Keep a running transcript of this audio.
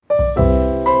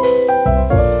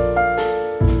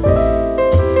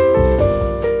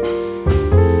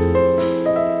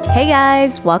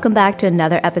guys, welcome back to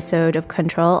another episode of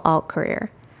Control Alt Career.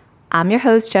 I'm your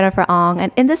host, Jennifer Ong,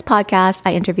 and in this podcast,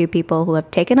 I interview people who have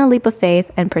taken a leap of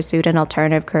faith and pursued an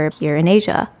alternative career here in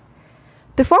Asia.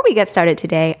 Before we get started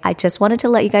today, I just wanted to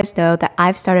let you guys know that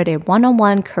I've started a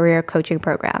one-on-one career coaching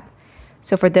program.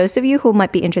 So for those of you who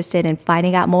might be interested in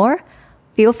finding out more,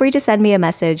 feel free to send me a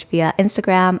message via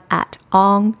Instagram at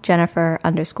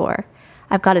 @ongjennifer_.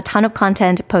 I've got a ton of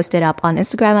content posted up on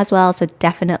Instagram as well, so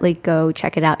definitely go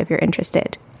check it out if you're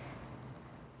interested.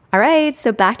 All right,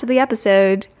 so back to the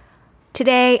episode.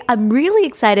 Today, I'm really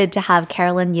excited to have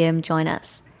Carolyn Yim join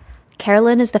us.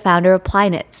 Carolyn is the founder of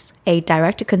Plyknits, a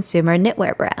direct-to-consumer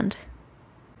knitwear brand.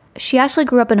 She actually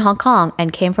grew up in Hong Kong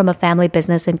and came from a family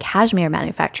business in cashmere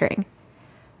manufacturing.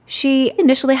 She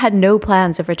initially had no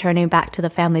plans of returning back to the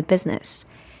family business.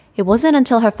 It wasn't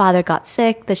until her father got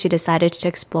sick that she decided to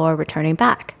explore returning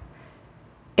back.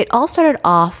 It all started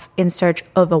off in search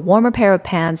of a warmer pair of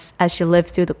pants as she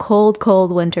lived through the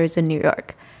cold winters in New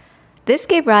York. This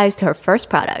gave rise to her first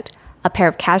product, a pair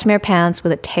of cashmere pants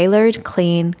with a tailored,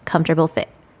 clean, comfortable fit.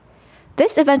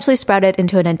 This eventually sprouted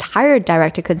into an entire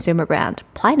direct-to-consumer brand,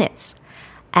 Plyknits,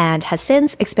 and has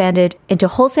since expanded into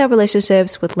wholesale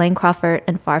relationships with Lane Crawford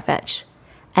and Farfetch,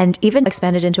 and even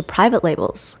expanded into private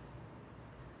labels.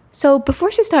 So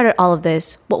before she started all of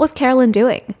this, what was Carolyn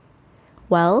doing?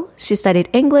 Well, she studied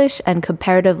English and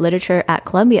comparative literature at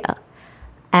Columbia,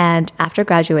 and after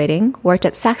graduating, worked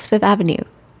at Saks Fifth Avenue,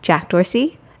 Jack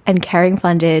Dorsey, and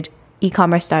Kering-funded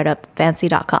e-commerce startup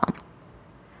Fancy.com.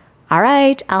 All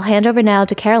right, I'll hand over now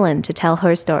to Carolyn to tell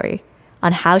her story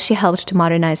on how she helped to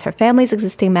modernize her family's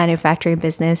existing manufacturing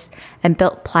business and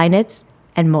built Plyknits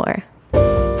and more.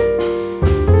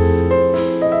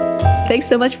 Thanks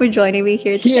so much for joining me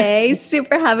here today. Yeah.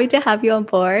 Super happy to have you on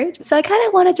board. So I kind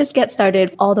of want to just get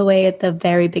started all the way at the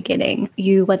very beginning.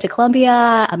 You went to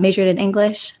Columbia, majored in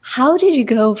English. How did you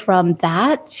go from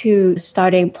that to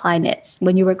starting Plyknits?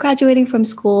 When you were graduating from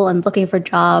school and looking for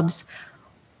jobs,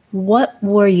 what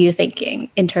were you thinking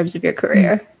in terms of your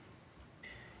career?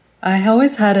 I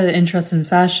always had an interest in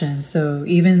fashion. So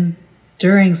even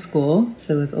during school,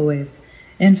 so it was always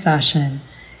in fashion.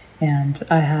 And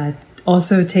I had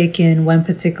also taken one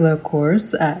particular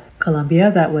course at Columbia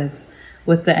that was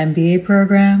with the MBA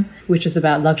program, which is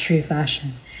about luxury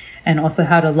fashion, and also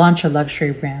how to launch a luxury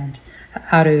brand,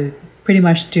 how to pretty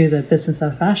much do the business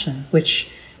of fashion, which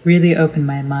really opened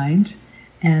my mind.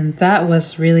 And that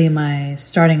was really my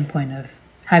starting point of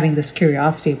having this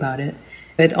curiosity about it.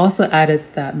 It also added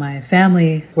that my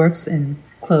family works in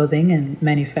clothing and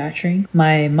manufacturing.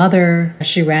 My mother,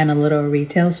 she ran a little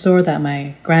retail store that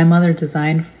my grandmother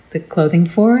designed the clothing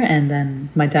for, and then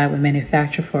my dad would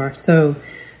manufacture for. So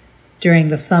during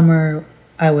the summer,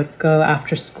 I would go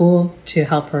after school to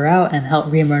help her out and help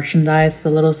re-merchandise the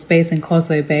little space in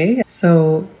Causeway Bay.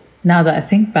 So now that I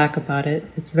think back about it,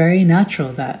 it's very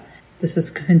natural that this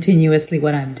is continuously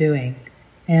what I'm doing.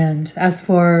 And as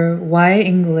for why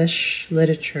English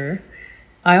literature,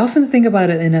 I often think about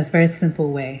it in a very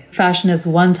simple way. Fashion is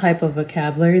one type of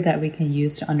vocabulary that we can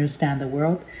use to understand the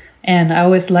world. And I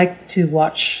always like to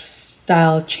watch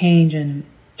style change, and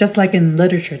just like in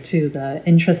literature too, the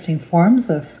interesting forms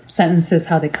of sentences,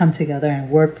 how they come together, and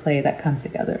wordplay that come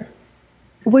together.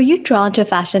 Were you drawn to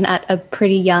fashion at a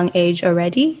pretty young age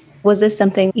already? Was this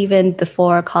something even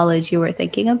before college you were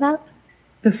thinking about?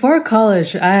 Before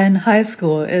college, in high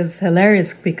school, it was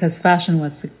hilarious because fashion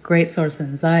was a great source of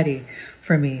anxiety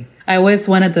for me. I always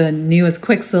wanted the newest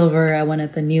Quiksilver. I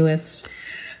wanted the newest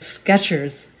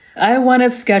Skechers. I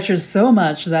wanted Skechers so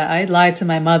much that I lied to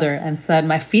my mother and said,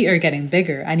 my feet are getting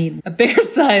bigger. I need a bigger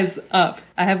size up.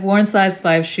 I have worn size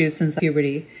 5 shoes since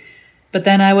puberty. But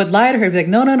then I would lie to her, be like,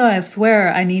 no, I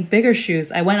swear I need bigger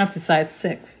shoes. I went up to size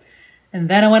 6. And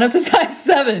then I went up to size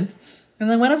 7. And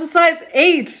then went up to size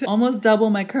 8. Almost double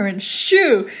my current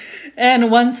shoe. And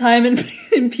one time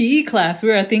in PE class,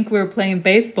 I think we were playing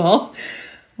baseball,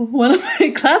 one of my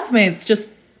classmates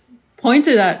just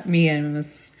pointed at me and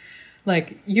was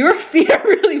like, your feet are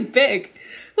really big.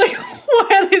 Like, why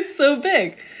are they so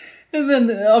big? And then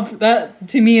that,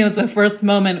 to me, it was the first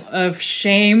moment of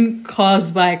shame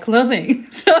caused by clothing.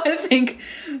 So I think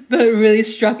that really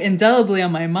struck indelibly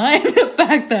on my mind, the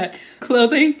fact that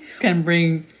clothing can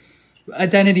bring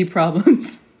identity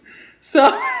problems. So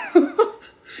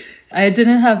I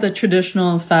didn't have the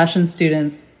traditional fashion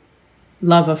students'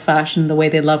 love of fashion the way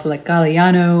they love like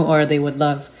Galliano or they would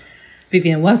love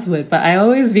Vivienne Westwood, but I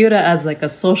always viewed it as like a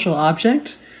social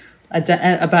object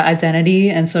about identity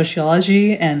and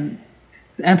sociology and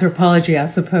anthropology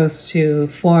as opposed to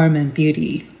form and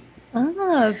beauty.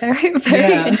 Ah, very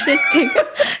interesting.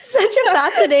 Such a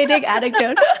fascinating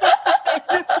anecdote.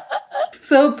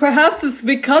 So perhaps it's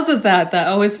because of that I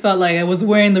always felt like I was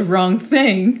wearing the wrong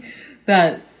thing,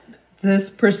 that this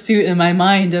pursuit in my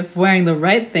mind of wearing the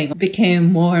right thing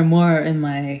became more and more in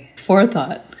my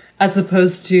forethought, as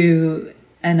opposed to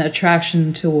an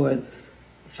attraction towards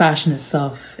fashion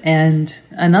itself. And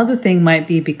another thing might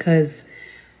be because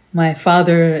my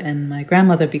father and my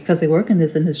grandmother, because they work in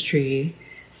this industry,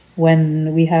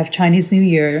 when we have Chinese New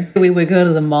Year, we would go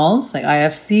to the malls like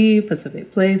IFC,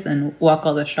 Pacific Place, and walk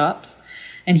all the shops.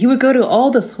 And he would go to all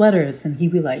the sweaters and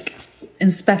he'd be like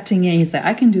inspecting it. He's like,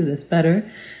 I can do this better.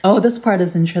 Oh, this part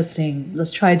is interesting.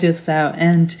 Let's try this out.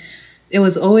 And it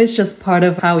was always just part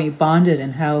of how we bonded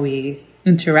and how we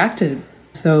interacted.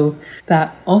 So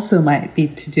that also might be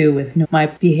to do with my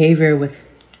behavior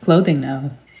with clothing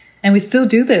now. And we still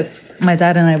do this. My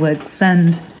dad and I would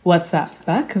send WhatsApps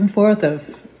back and forth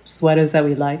of sweaters that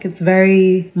we like. It's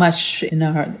very much in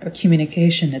our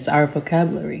communication. It's our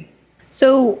vocabulary.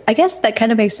 So I guess that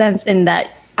kind of makes sense in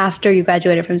that after you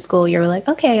graduated from school, you were like,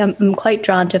 okay, I'm quite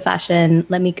drawn to fashion.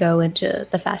 Let me go into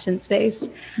the fashion space.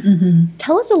 Mm-hmm.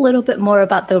 Tell us a little bit more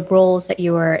about the roles that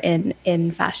you were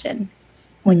in fashion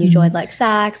when you joined like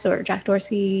Saks or Jack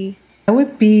Dorsey. I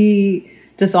would be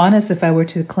dishonest if I were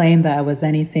to claim that I was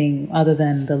anything other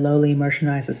than the lowly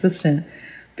merchandise assistant,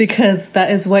 because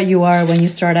that is what you are when you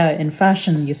start out in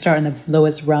fashion. You start in the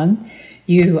lowest rung.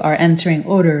 You are entering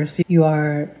orders. You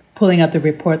are pulling up the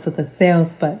reports of the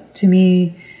sales. But to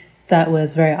me, that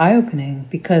was very eye-opening,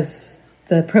 because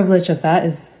the privilege of that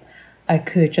is I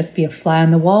could just be a fly on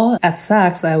the wall. At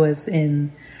Saks, I was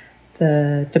in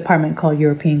the department called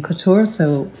European Couture.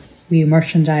 So we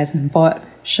merchandised and bought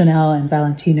Chanel and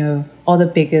Valentino, all the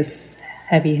biggest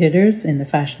heavy hitters in the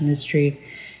fashion industry.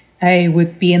 I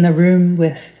would be in the room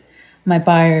with my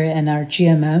buyer and our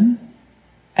GMM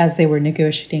as they were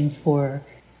negotiating for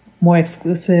more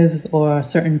exclusives or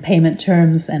certain payment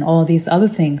terms and all these other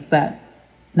things that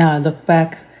now I look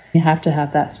back, you have to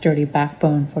have that sturdy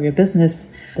backbone for your business.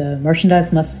 The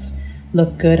merchandise must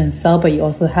look good and sell, but you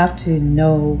also have to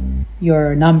know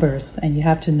your numbers and you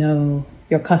have to know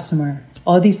your customer.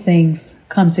 All these things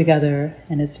come together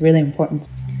and it's really important.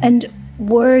 And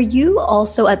were you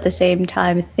also at the same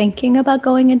time thinking about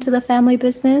going into the family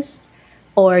business,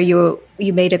 or you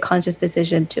made a conscious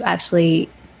decision to actually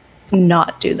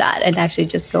not do that and actually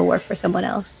just go work for someone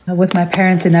else? With my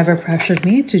parents, they never pressured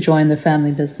me to join the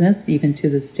family business, even to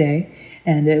this day.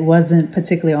 And it wasn't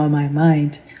particularly on my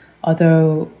mind.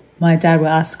 Although my dad would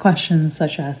ask questions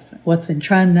such as, what's in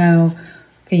trend now?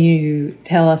 Can you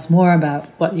tell us more about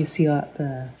what you see at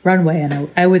the runway? And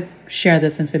I would share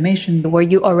this information. Were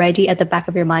you already at the back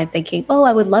of your mind thinking, oh,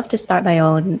 I would love to start my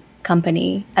own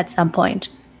company at some point?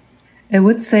 I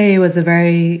would say it was a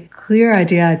very clear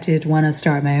idea. I did want to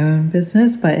start my own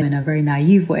business, but in a very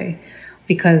naive way,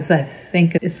 because I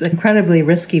think it's incredibly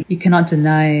risky. You cannot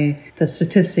deny the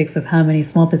statistics of how many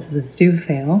small businesses do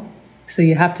fail. So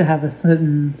you have to have a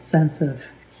certain sense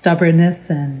of stubbornness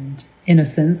and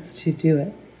innocence to do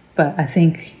it. But I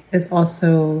think it's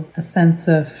also a sense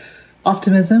of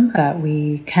optimism that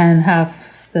we can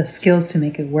have the skills to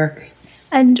make it work.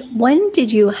 And when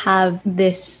did you have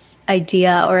this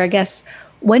idea, or I guess,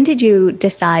 when did you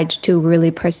decide to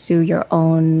really pursue your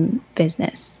own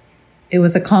business? It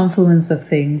was a confluence of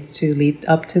things to lead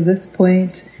up to this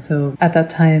point. So at that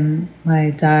time,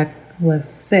 my dad was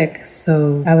sick,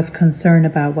 so I was concerned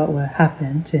about what would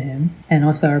happen to him and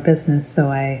also our business.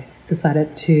 So I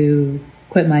decided to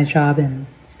quit my job and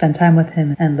spend time with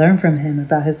him and learn from him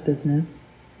about his business.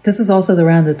 This is also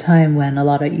around the time when a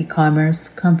lot of e-commerce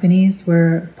companies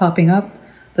were popping up.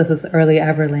 This is early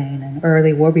Everlane and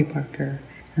early Warby Parker.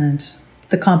 And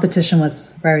the competition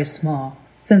was very small.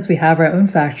 Since we have our own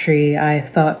factory, I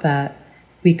thought that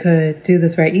we could do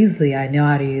this very easily. I know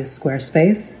how to use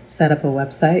Squarespace, set up a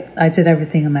website. I did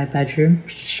everything in my bedroom,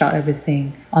 shot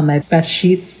everything on my bed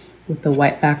sheets with the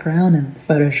white background and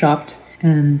photoshopped,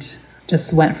 and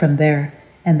just went from there.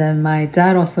 And then my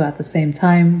dad also at the same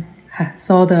time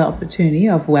saw the opportunity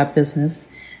of web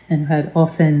business and had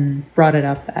often brought it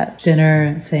up at dinner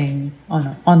and saying,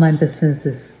 online business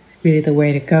is really the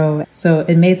way to go. So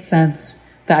it made sense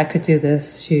that I could do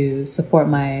this to support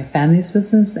my family's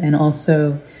business and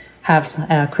also have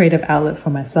a creative outlet for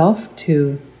myself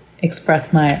to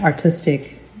express my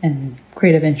artistic and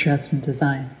creative interest in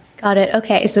design. Got it.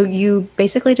 Okay. So you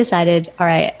basically decided, all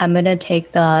right, I'm going to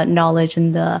take the knowledge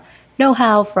and the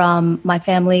know-how from my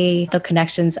family, the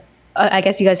connections. I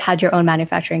guess you guys had your own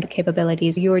manufacturing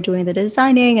capabilities. You were doing the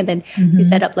designing and then you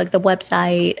set up like the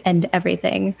website and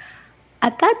everything.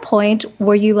 At that point,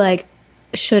 were you like,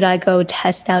 should I go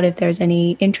test out if there's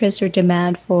any interest or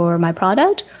demand for my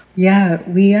product? Yeah,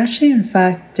 we actually, in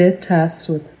fact, did test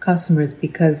with customers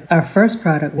because our first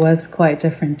product was quite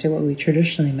different to what we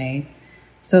traditionally made.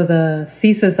 So the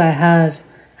thesis I had,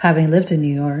 having lived in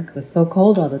New York, was so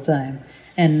cold all the time,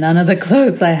 and none of the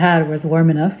clothes I had was warm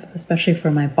enough, especially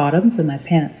for my bottoms and my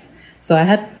pants. So I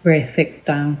had very thick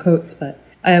down coats, but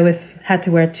I always had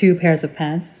to wear 2 pairs of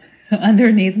pants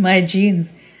underneath my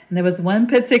jeans. And there was one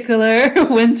particular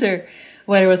winter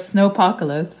where it was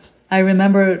snowpocalypse. I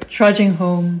remember trudging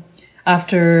home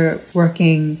after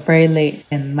working very late,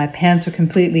 and my pants were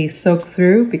completely soaked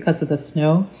through because of the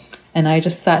snow. And I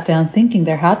just sat down thinking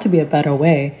there had to be a better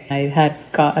way. I had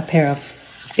got a pair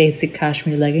of basic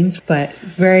cashmere leggings, but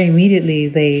very immediately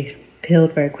they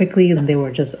peeled very quickly and they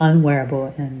were just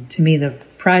unwearable. And to me, the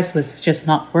price was just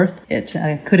not worth it.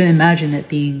 I couldn't imagine it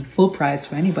being full price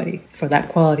for anybody for that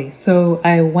quality. So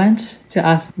I went to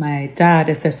ask my dad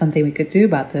if there's something we could do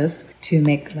about this to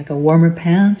make like a warmer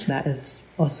pant that is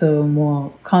also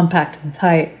more compact and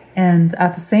tight. And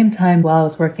at the same time, while I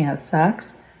was working at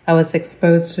Saks, I was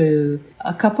exposed to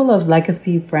a couple of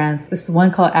legacy brands. This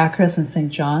one called Acris and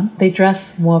St. John. They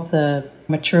dress more of the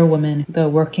mature woman, the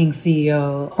working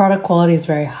CEO. Product quality is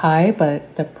very high,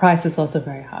 but the price is also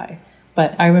very high.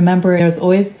 But I remember there's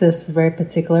always this very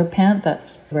particular pant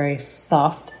that's very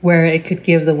soft, where it could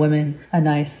give the women a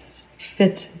nice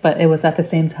fit, but it was at the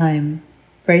same time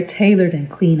very tailored and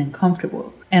clean and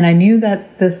comfortable. And I knew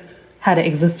that this had an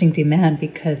existing demand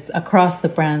because across the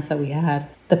brands that we had,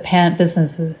 the pant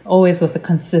business always was a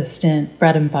consistent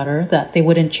bread and butter that they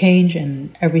wouldn't change,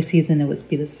 and every season it would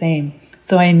be the same.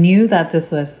 So I knew that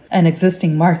this was an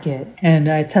existing market, and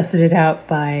I tested it out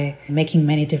by making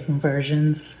many different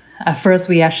versions. At first,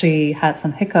 we actually had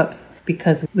some hiccups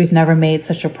because we've never made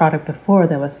such a product before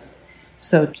that was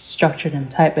so structured and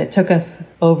tight. But it took us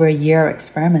over a year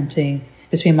experimenting.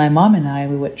 Between my mom and I,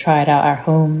 we would try it out at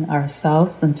home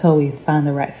ourselves until we found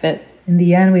the right fit. In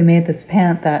the end, we made this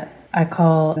pant that I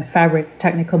call a fabric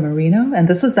technical merino. And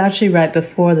this was actually right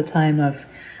before the time of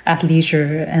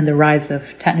athleisure and the rise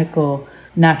of technical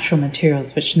natural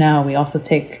materials, which now we also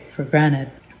take for granted.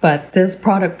 But this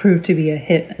product proved to be a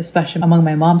hit, especially among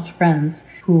my mom's friends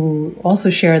who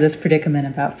also share this predicament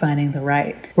about finding the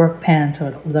right work pant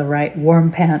or the right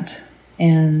warm pant.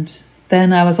 And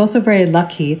then I was also very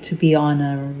lucky to be on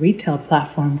a retail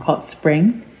platform called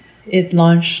Spring. It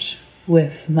launched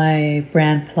with my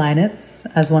brand Planets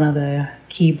as one of the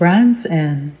key brands,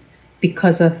 and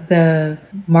because of the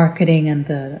marketing and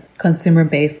the consumer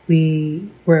base, we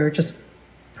were just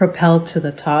propelled to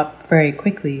the top very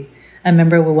quickly. I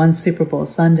remember with one Super Bowl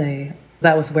Sunday,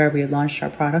 that was where we launched our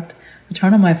product. I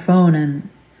turned on my phone and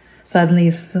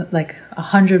suddenly like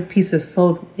 100 pieces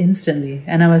sold instantly.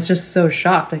 And I was just so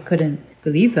shocked. I couldn't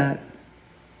believe that.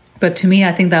 But to me,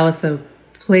 I think that was a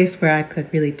place where I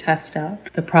could really test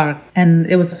out the product. And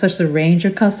it was such a range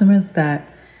of customers that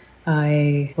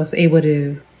I was able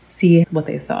to see what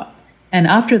they thought. And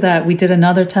after that, we did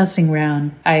another testing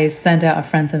round. I sent out a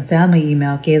friends and family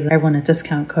email, gave everyone a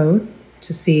discount code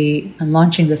to see I'm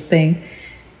launching this thing.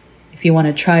 If you want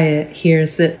to try it,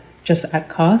 here's it just at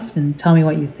cost and tell me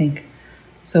what you think.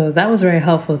 So that was very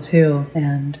helpful too.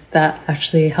 And that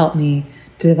actually helped me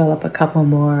develop a couple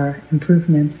more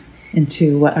improvements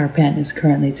into what our pant is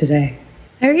currently today.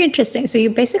 Very interesting. So you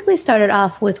basically started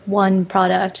off with one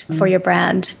product for your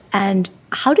brand. And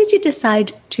how did you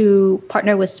decide to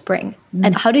partner with Spring?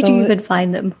 And how did you even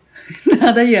find them?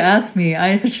 Now that you ask me, I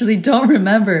actually don't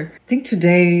remember. I think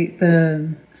today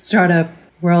the startup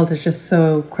world is just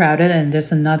so crowded and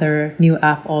there's another new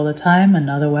app all the time,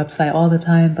 another website all the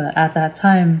time. But at that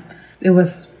time, it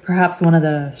was perhaps one of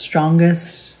the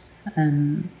strongest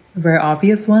and very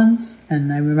obvious ones.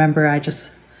 And I remember I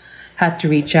just had to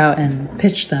reach out and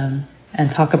pitch them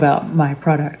and talk about my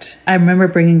product. I remember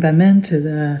bringing them in to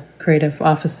the creative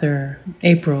officer,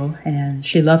 April, and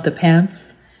she loved the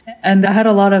pants. And I had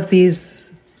a lot of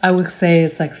these, I would say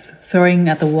it's like throwing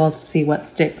at the wall to see what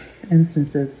sticks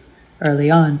instances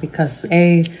early on because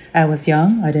A, I was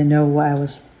young. I didn't know what I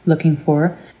was looking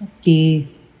for.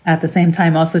 B, at the same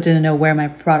time, also didn't know where my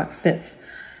product fits.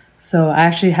 So I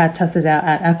actually had tested out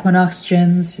at Equinox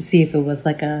gyms to see if it was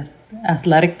like a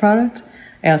athletic product.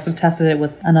 I also tested it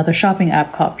with another shopping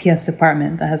app called PS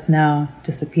Department that has now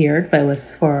disappeared, but it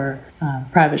was for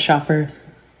private shoppers.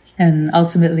 And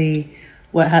ultimately,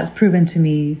 what has proven to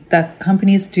me that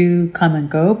companies do come and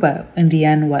go, but in the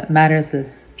end, what matters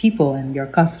is people and your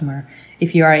customer.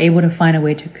 If you are able to find a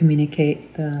way to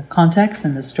communicate the context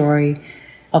and the story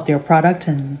of your product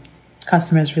and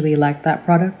customers really like that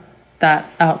product, that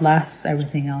outlasts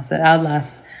everything else. It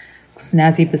outlasts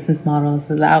snazzy business models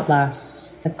that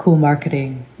outlast the cool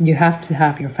marketing. You have to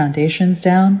have your foundations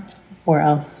down or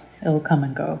else it'll come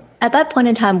and go. At that point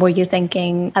in time, were you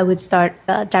thinking I would start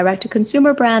a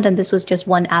direct-to-consumer brand and this was just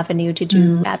one avenue to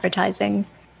do advertising?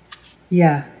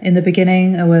 Yeah, in the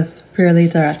beginning, it was purely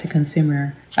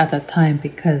direct-to-consumer at that time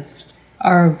because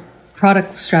our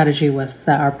product strategy was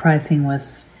that our pricing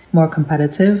was more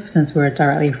competitive since we're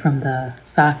directly from the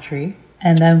factory.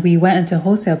 And then we went into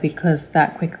wholesale because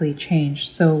that quickly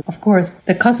changed. So, of course,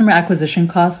 the customer acquisition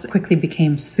costs quickly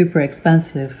became super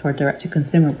expensive for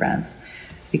direct-to-consumer brands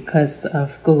because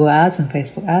of Google ads and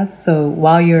Facebook ads. So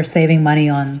while you're saving money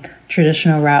on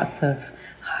traditional routes of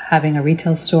having a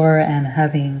retail store and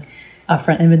having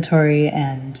upfront inventory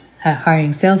and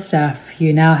hiring sales staff,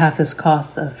 you now have this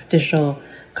cost of digital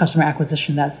customer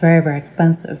acquisition that's very, very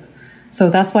expensive. So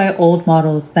that's why old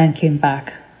models then came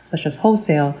back, such as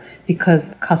wholesale,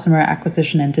 because customer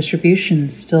acquisition and distribution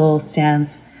still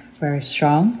stands very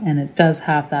strong. And it does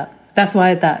have that. That's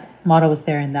why that model was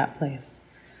there in that place.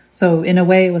 So in a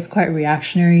way, it was quite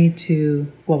reactionary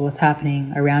to what was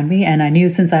happening around me. And I knew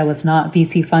since I was not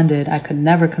VC funded, I could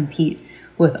never compete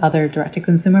with other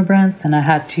direct-to-consumer brands. And I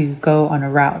had to go on a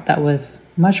route that was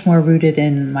much more rooted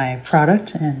in my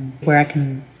product and where I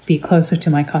can be closer to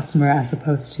my customer as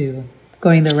opposed to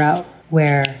going the route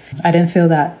where I didn't feel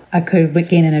that I could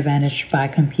gain an advantage by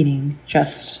competing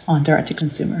just on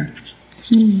direct-to-consumer.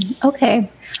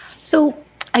 Okay. So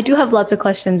I do have lots of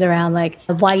questions around like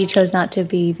why you chose not to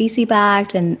be VC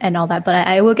backed and all that, but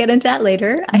I will get into that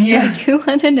later. I do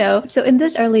want to know. So in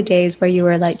this early days where you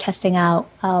were like testing out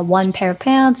one pair of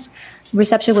pants,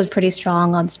 reception was pretty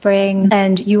strong on spring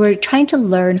and you were trying to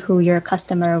learn who your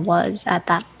customer was at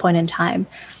that point in time.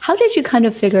 How did you kind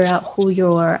of figure out who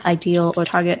your ideal or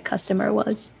target customer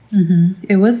was?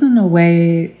 It was in a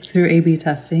way through A/B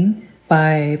testing,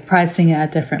 by pricing it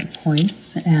at different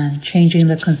points and changing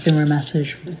the consumer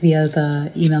message via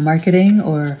the email marketing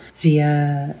or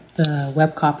via the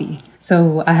web copy.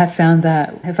 So I had found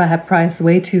that if I had priced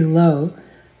way too low,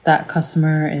 that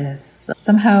customer is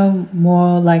somehow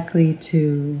more likely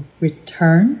to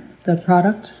return the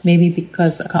product, maybe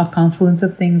because of a confluence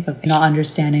of things, of not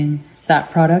understanding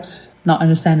that product, not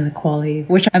understanding the quality,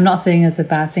 which I'm not saying is a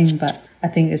bad thing, but I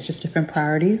think it's just different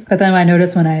priorities. But then I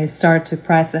noticed when I started to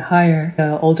price it higher,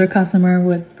 the older customer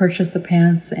would purchase the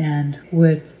pants and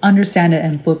would understand it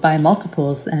and would buy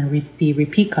multiples and be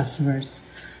repeat customers.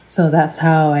 So that's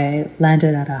how I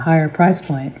landed at a higher price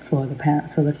point for the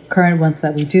pants. So the current ones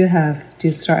that we do have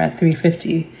do start at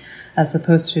 $350, as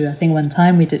opposed to, I think one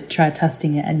time we did try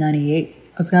testing it at $98.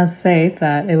 I was going to say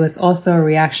that it was also a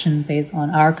reaction based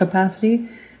on our capacity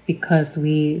because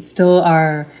we still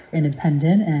are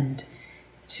independent, and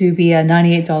to be a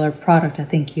 $98 product, I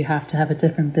think you have to have a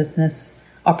different business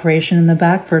operation in the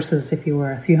back versus if you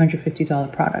were a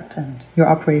 $350 product and your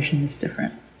operation is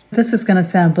different. This is going to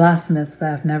sound blasphemous, but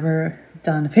I've never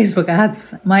done Facebook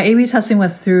ads. My A/B testing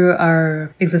was through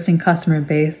our existing customer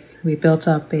base. We built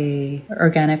up a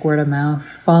organic word of mouth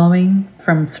following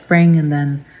from spring and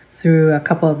then through a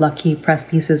couple of lucky press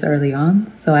pieces early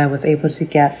on. So I was able to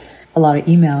get a lot of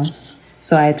emails.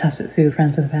 So I tested through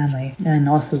friends and family and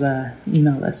also the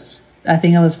email list. I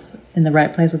think I was in the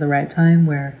right place at the right time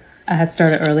where I had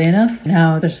started early enough.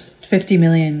 Now there's 50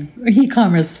 million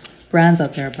e-commerce brands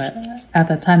out there, but at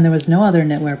that time there was no other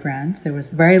knitwear brand. There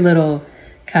was very little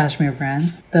cashmere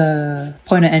brands. The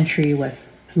point of entry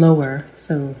was lower,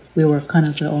 so we were kind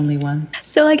of the only ones.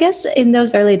 So I guess in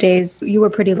those early days, you were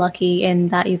pretty lucky in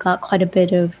that you got quite a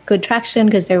bit of good traction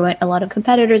because there weren't a lot of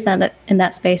competitors in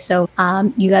that space. So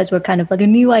you guys were kind of like a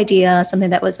new idea, something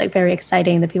that was like very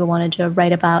exciting that people wanted to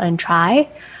write about and try.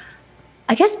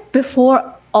 I guess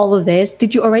before all of this,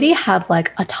 did you already have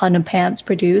like a ton of pants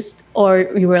produced, or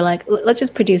you were like, let's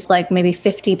just produce like maybe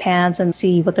 50 pants and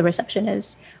see what the reception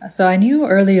is? So I knew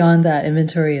early on that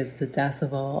inventory is the death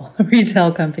of all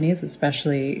retail companies,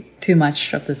 especially too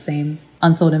much of the same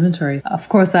unsold inventory. Of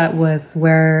course, that was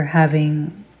where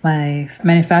having my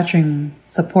manufacturing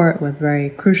support was very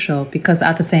crucial because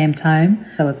at the same time,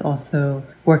 I was also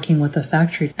working with the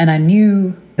factory. And I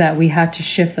knew that we had to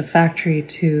shift the factory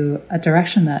to a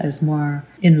direction that is more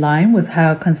in line with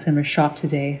how consumers shop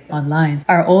today online.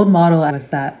 Our old model was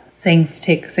that things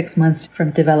take 6 months from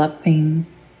developing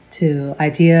to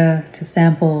idea, to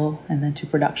sample, and then to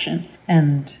production.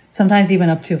 And sometimes even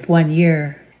up to 1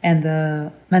 year. And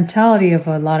the mentality of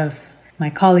a lot of my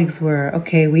colleagues were,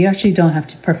 okay, we actually don't have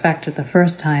to perfect it the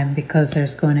first time because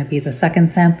there's going to be the second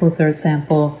sample, third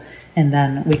sample, and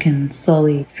then we can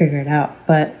slowly figure it out.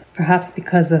 But perhaps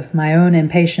because of my own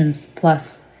impatience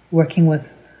plus working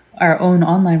with our own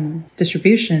online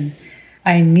distribution,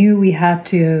 I knew we had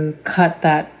to cut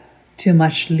that to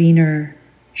much leaner,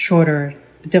 shorter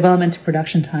development to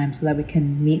production time so that we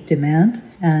can meet demand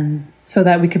and so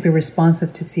that we could be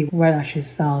responsive to see what actually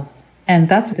sells. And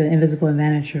that's the invisible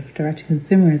advantage of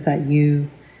direct-to-consumer, is that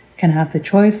you can have the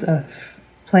choice of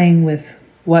playing with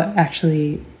what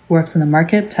actually works in the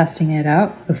market, testing it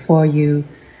out before you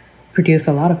produce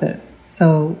a lot of it.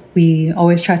 So we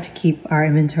always try to keep our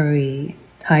inventory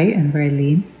tight and very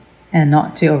lean and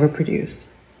not to overproduce.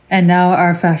 And now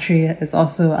our factory is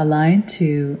also aligned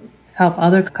to help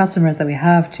other customers that we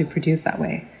have to produce that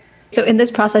way. So in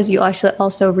this process, you actually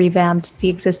also revamped the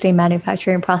existing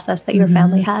manufacturing process that your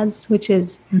family has, which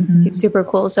is super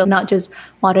cool. So not just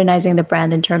modernizing the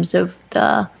brand in terms of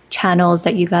the channels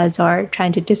that you guys are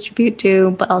trying to distribute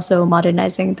to, but also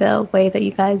modernizing the way that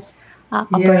you guys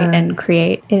operate and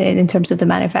create in terms of the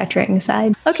manufacturing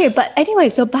side. Okay, but anyway,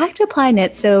 so back to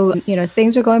Apply.Knit. So,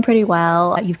 things are going pretty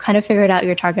well. You've kind of figured out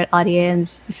your target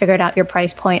audience, you figured out your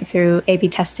price point through A/B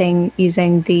testing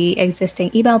using the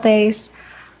existing email base.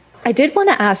 I did want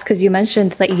to ask, because you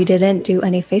mentioned that you didn't do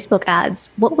any Facebook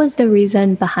ads. What was the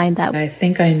reason behind that? I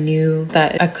think I knew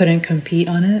that I couldn't compete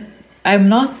on it. I'm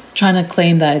not trying to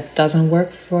claim that it doesn't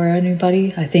work for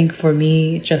anybody. I think for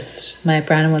me, just my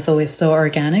brand was always so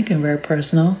organic and very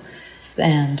personal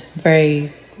and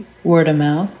very word of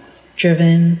mouth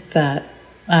driven that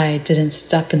I didn't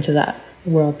step into that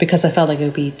world because I felt like it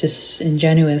would be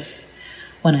disingenuous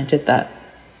when I did that.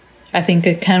 I think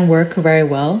it can work very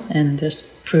well, and there's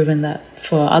proven that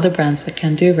for other brands it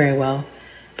can do very well.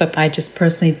 But I just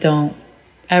personally don't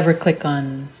ever click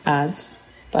on ads.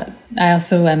 But I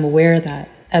also am aware that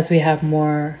as we have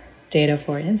more data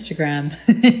for Instagram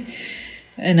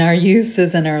and our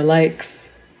uses and our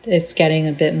likes, it's getting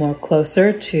a bit more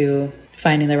closer to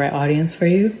finding the right audience for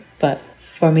you. But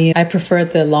for me, I prefer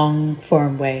the long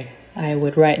form way. I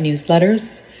would write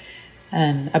newsletters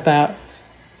and about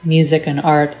music and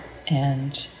art.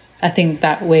 And I think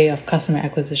that way of customer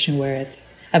acquisition, where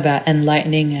it's about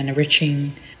enlightening and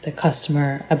enriching the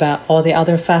customer about all the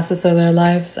other facets of their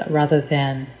lives, rather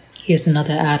than here's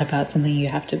another ad about something you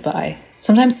have to buy.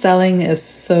 Sometimes selling is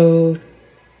so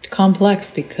complex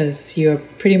because you're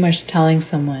pretty much telling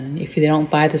someone if they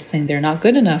don't buy this thing, they're not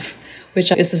good enough,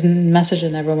 which is a message I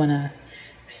never want to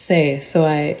say. So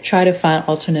I try to find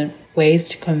alternate ways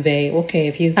to convey, okay,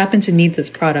 if you happen to need this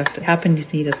product, happen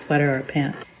to need a sweater or a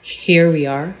pant, here we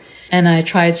are. And I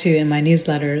try to, in my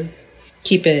newsletters,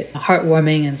 keep it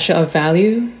heartwarming and show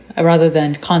value rather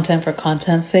than content for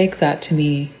content's sake. That to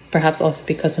me, perhaps also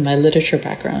because of my literature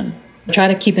background, I try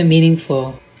to keep it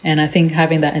meaningful. And I think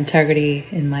having that integrity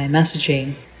in my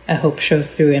messaging, I hope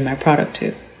shows through in my product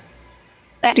too.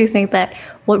 I do think that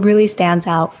what really stands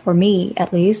out for me,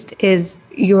 at least, is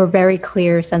your very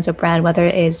clear sense of brand, whether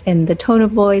it is in the tone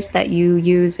of voice that you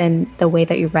use and the way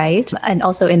that you write, and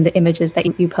also in the images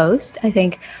that you post. I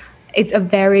think it's a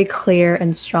very clear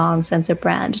and strong sense of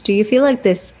brand. Do you feel like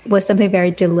this was something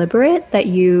very deliberate, that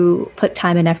you put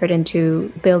time and effort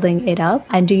into building it up?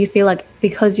 And do you feel like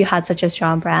because you had such a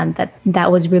strong brand,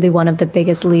 that was really one of the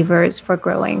biggest levers for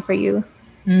growing for you?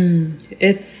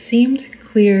 It seemed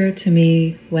clear to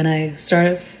me when I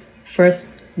started first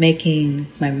making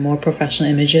my more professional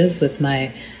images with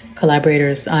my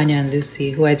collaborators, Anya and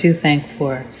Lucy, who I do thank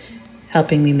for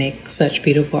helping me make such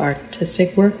beautiful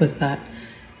artistic work, was that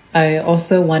I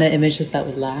also wanted images that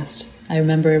would last. I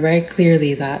remember very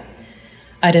clearly that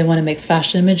I didn't want to make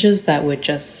fashion images that would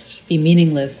just be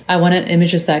meaningless. I wanted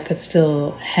images that could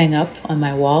still hang up on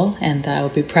my wall and that I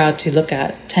would be proud to look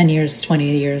at 10 years,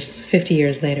 20 years, 50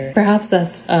 years later. Perhaps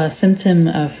that's a symptom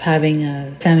of having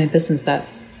a family business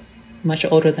that's much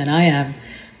older than I am.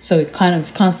 So kind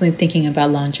of constantly thinking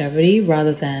about longevity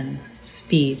rather than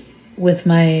speed. With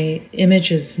my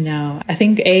images now, I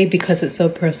think because it's so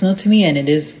personal to me and it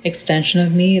is extension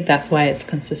of me, that's why it's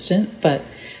consistent. But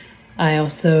I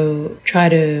also try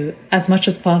to, as much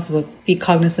as possible, be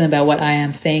cognizant about what I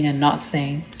am saying and not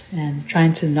saying, and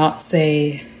trying to not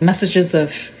say messages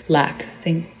of lack. I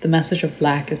think the message of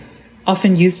lack is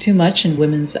often used too much in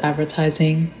women's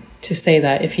advertising, to say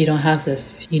that if you don't have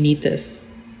this, you need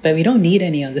this. But we don't need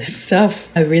any of this stuff.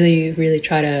 I really, really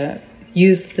try to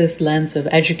use this lens of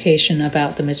education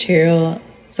about the material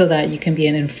so that you can be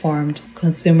an informed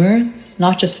consumer. It's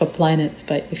not just for Apply.Knits,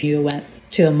 but if you went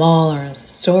to a mall or a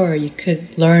store, you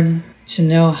could learn to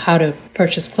know how to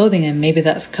purchase clothing. And maybe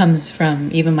that comes from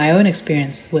even my own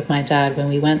experience with my dad when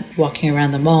we went walking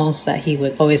around the malls, that he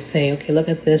would always say, okay, look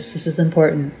at this. This is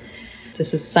important.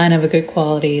 This is a sign of a good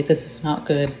quality. This is not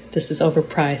good. This is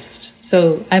overpriced.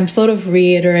 So I'm sort of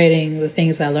reiterating the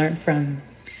things I learned from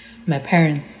my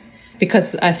parents.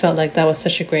 because I felt like that was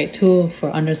such a great tool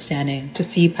for understanding, to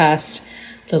see past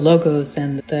the logos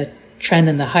and the trend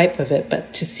and the hype of it,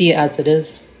 but to see it as it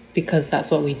is, because that's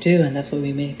what we do and that's what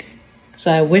we make.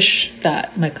 So I wish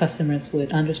that my customers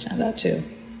would understand that too.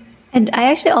 And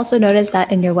I actually also noticed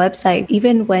that in your website,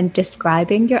 even when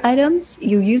describing your items,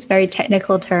 you use very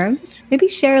technical terms. Maybe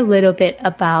share a little bit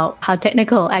about how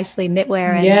technical actually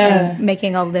knitwear and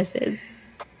making all this is.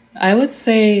 I would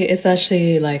say it's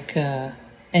actually like an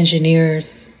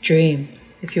engineer's dream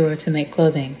if you were to make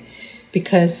clothing,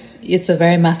 because it's a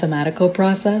very mathematical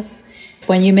process.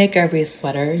 When you make every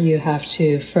sweater, you have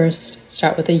to first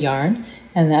start with the yarn,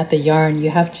 and at the yarn,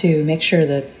 you have to make sure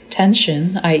the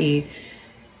tension, i.e.,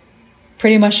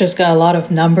 pretty much just got a lot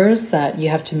of numbers that you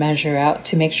have to measure out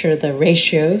to make sure the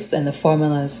ratios and the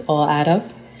formulas all add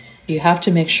up. You have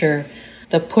to make sure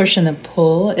the push and the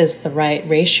pull is the right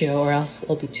ratio, or else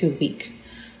it'll be too weak.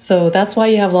 So that's why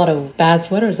you have a lot of bad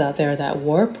sweaters out there that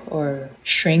warp or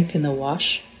shrink in the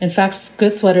wash. In fact,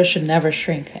 good sweaters should never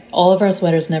shrink. All of our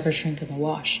sweaters never shrink in the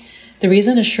wash. The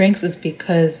reason it shrinks is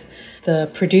because the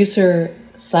producer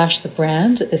 / the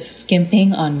brand is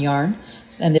skimping on yarn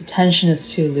and the tension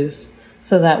is too loose.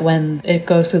 So that when it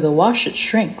goes through the wash, it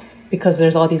shrinks because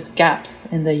there's all these gaps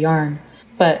in the yarn.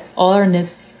 But all our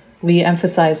knits, we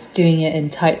emphasize doing it in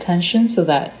tight tension so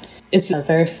that it's a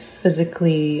very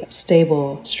physically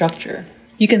stable structure.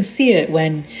 You can see it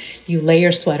when you lay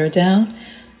your sweater down.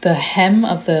 The hem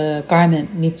of the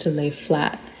garment needs to lay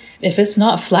flat. If it's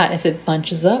not flat, if it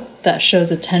bunches up, that shows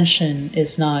the tension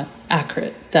is not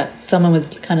accurate, that someone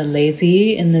was kind of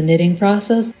lazy in the knitting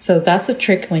process. So that's a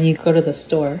trick when you go to the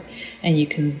store and you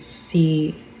can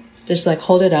see, just like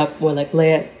hold it up or like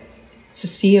lay it to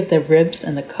see if the ribs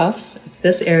and the cuffs, if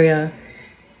this area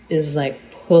is like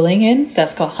pulling in,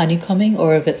 that's called honeycombing,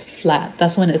 or if it's flat,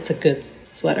 that's when it's a good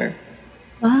sweater.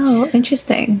 Wow,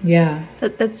 interesting. Yeah.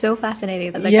 That's so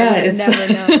fascinating. Like, yeah, I would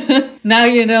never know. Now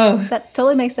you know. That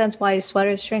totally makes sense why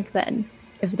sweaters shrink then,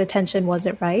 if the tension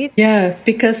wasn't right. Yeah,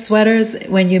 because sweaters,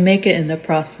 when you make it in the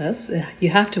process, you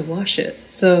have to wash it.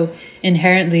 So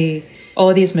inherently,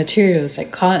 all these materials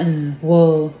like cotton,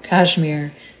 wool,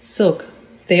 cashmere, silk,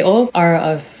 they all are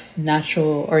of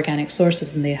natural organic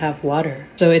sources and they have water.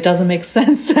 So it doesn't make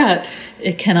sense that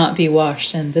it cannot be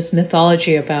washed. And this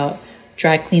mythology about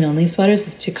dry clean only sweaters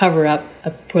is to cover up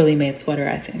a poorly made sweater,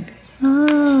 I think.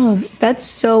 Oh, that's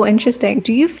so interesting.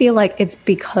 Do you feel like it's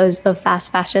because of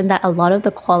fast fashion that a lot of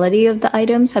the quality of the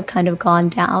items have kind of gone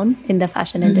down in the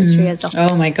fashion industry as a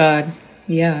whole? Oh my God.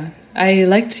 Yeah. I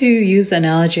like to use the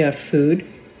analogy of food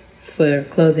for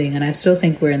clothing, and I still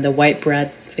think we're in the white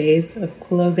bread phase of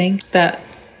clothing. That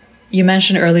you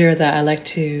mentioned earlier that I like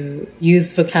to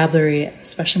use vocabulary,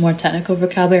 especially more technical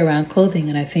vocabulary around clothing,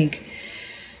 and I think,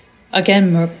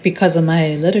 again, because of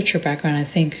my literature background, I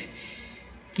think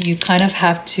you kind of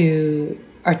have to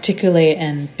articulate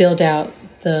and build out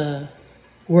the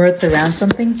words around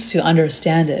something to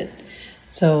understand it.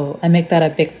 So I make that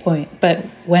a big point. But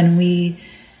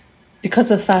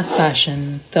because of fast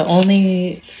fashion, the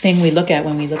only thing we look at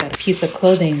when we look at a piece of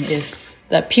clothing is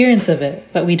the appearance of it,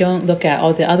 but we don't look at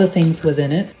all the other things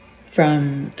within it,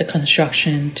 from the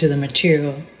construction to the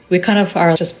material. We kind of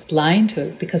are just blind to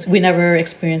it because we never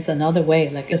experienced another way.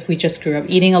 Like if we just grew up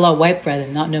eating a lot of white bread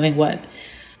and not knowing what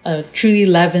a truly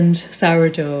leavened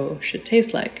sourdough should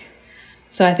taste like.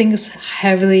 So I think it's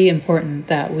heavily important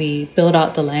that we build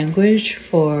out the language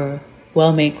for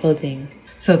well-made clothing.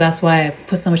 So that's why I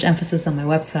put so much emphasis on my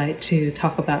website to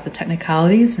talk about the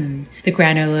technicalities and the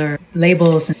granular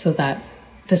labels, and so that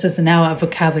this is now a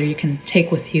vocabulary you can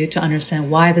take with you to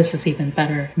understand why this is even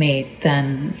better made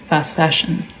than fast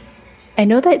fashion. I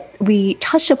know that we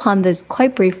touched upon this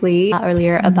quite briefly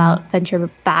earlier about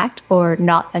venture-backed or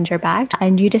not venture-backed,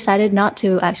 and you decided not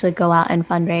to actually go out and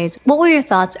fundraise. What were your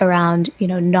thoughts around,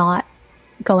 not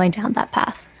going down that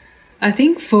path? I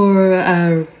think for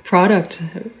a product,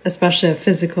 especially a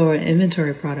physical or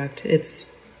inventory product, it's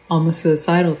almost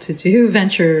suicidal to do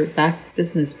venture-backed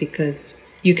business because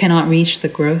you cannot reach the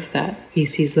growth that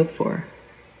VCs look for.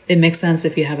 It makes sense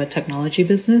if you have a technology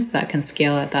business that can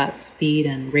scale at that speed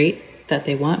and rate that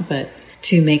they want, but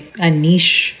to make a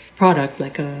niche product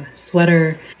like a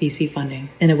sweater, VC funding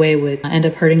in a way would end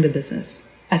up hurting the business.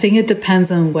 I think it depends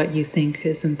on what you think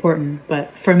is important,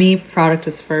 but for me, product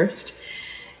is first.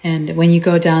 And when you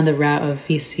go down the route of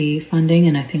VC funding,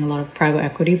 and I think a lot of private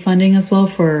equity funding as well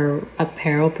for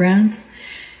apparel brands,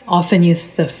 often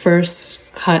the first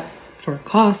cut for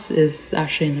costs is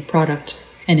actually in the product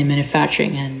and in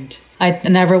manufacturing. And I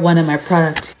never wanted my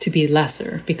product to be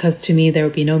lesser because to me, there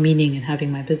would be no meaning in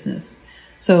having my business.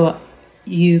 So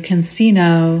you can see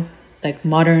now like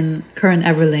modern, current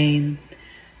Everlane,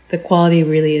 the quality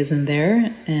really isn't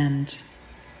there. And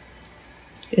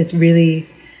it really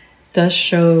does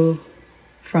show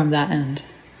from that end.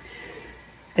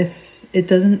 It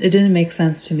didn't make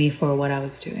sense to me for what I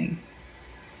was doing.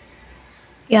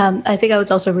 Yeah, I think I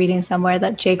was also reading somewhere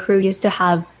that J. Crew used to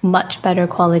have much better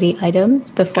quality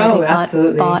items before they got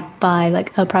absolutely. bought by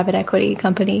like a private equity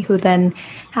company who then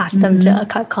asked them to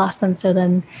cut costs. And so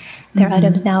then their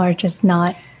items now are just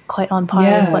not quite on par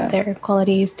with what their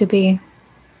quality used to be.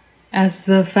 As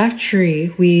the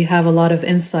factory, we have a lot of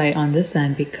insight on this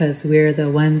end because we're the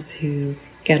ones who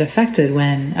get affected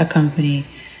when a company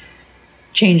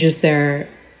changes their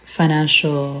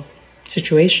financial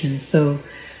situation. So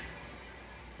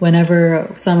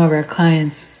whenever some of our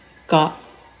clients got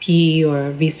PE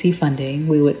or VC funding,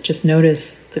 we would just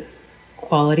notice the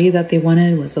quality that they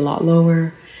wanted was a lot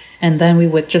lower. And then we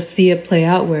would just see it play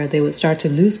out where they would start to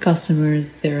lose customers,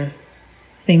 their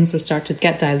things would start to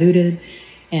get diluted,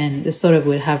 and it sort of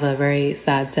would have a very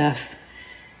sad death.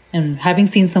 And having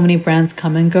seen so many brands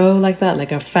come and go like that,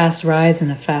 like a fast rise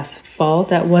and a fast fall,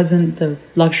 that wasn't the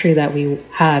luxury that we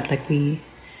had. Like we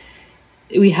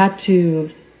had to,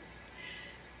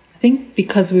 I think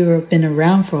because we were been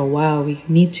around for a while, we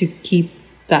need to keep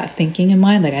that thinking in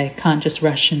mind. Like I can't just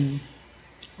rush in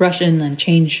and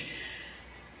change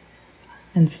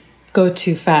and go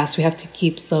too fast. We have to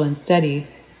keep slow and steady.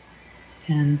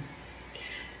 And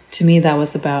to me, that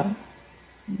was about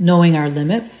knowing our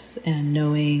limits and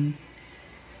knowing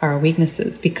our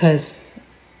weaknesses, because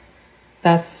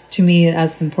that's, to me,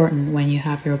 as important when you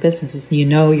have your business, is you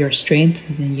know your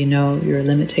strengths and you know your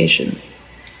limitations.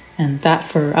 And that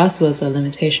for us was a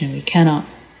limitation. We cannot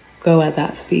go at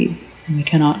that speed and we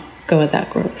cannot go at that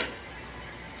growth.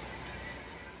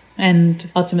 And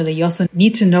ultimately, you also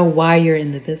need to know why you're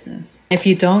in the business. If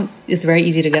you don't, it's very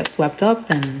easy to get swept up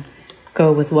and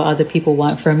go with what other people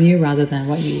want from you rather than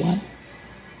what you want.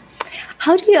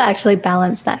 How do you actually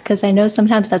balance that? Because I know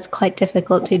sometimes that's quite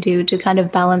difficult to do, to kind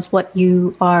of balance what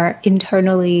you are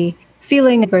internally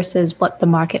feeling versus what the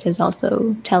market is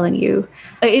also telling you.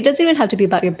 It doesn't even have to be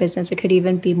about your business. It could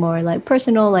even be more like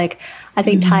personal. Like I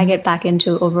think tying it back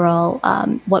into overall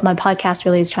what my podcast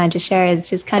really is trying to share is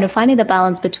just kind of finding the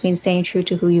balance between staying true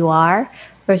to who you are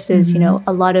versus, you know,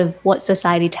 a lot of what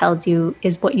society tells you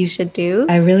is what you should do.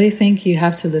 I really think you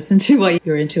have to listen to what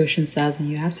your intuition says and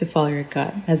you have to follow your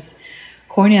gut. As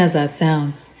corny as that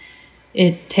sounds,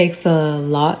 it takes a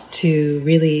lot to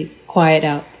really quiet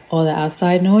out all the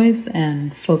outside noise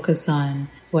and focus on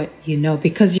what you know.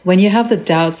 Because when you have the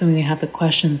doubts and when you have the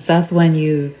questions, that's when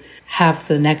you have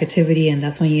the negativity and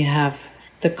that's when you have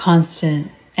the constant,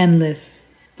 endless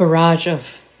barrage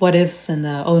of what ifs and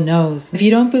the oh no's. If you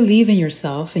don't believe in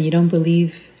yourself and you don't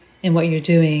believe in what you're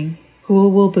doing, who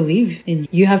will believe in you?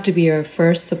 You have to be your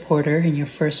first supporter and your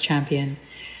first champion.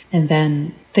 And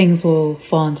then things will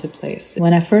fall into place.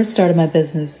 When I first started my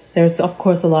business, there's of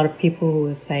course a lot of people who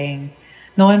were saying,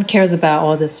 no one cares about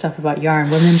all this stuff about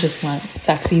yarn. Women just want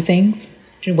sexy things.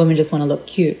 Women just want to look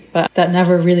cute. But that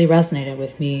never really resonated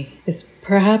with me. It's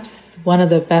perhaps one of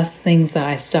the best things that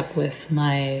I stuck with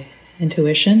my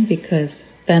intuition,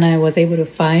 because then I was able to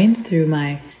find through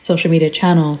my social media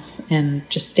channels and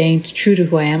just staying true to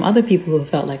who I am, other people who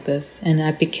felt like this. And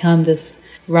I've become this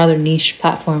rather niche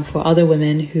platform for other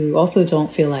women who also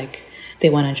don't feel like they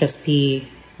want to just be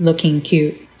looking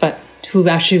cute, but who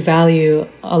actually value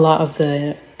a lot of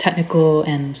the technical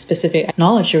and specific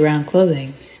knowledge around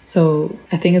clothing. So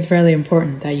I think it's really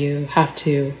important that you have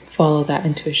to follow that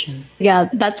intuition. Yeah,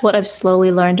 that's what I've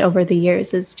slowly learned over the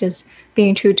years, is just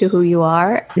being true to who you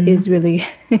are is really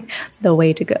the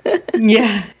way to go.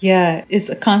 Yeah.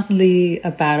 It's constantly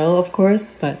a battle, of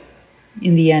course, but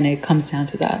in the end, it comes down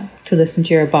to that, to listen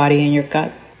to your body and your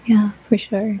gut. Yeah, for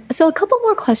sure. So a couple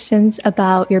more questions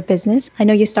about your business. I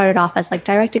know you started off as like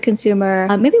direct to consumer.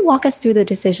 Maybe walk us through the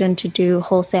decision to do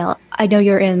wholesale. I know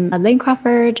you're in Lane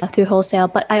Crawford through wholesale,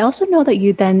 but I also know that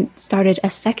you then started a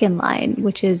second line,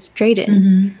 which is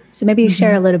Drayden. So maybe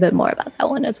share a little bit more about that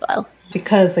one as well.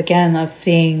 Because again, of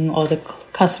seeing all the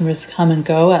customers come and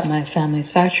go at my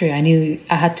family's factory, I knew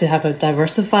I had to have a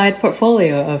diversified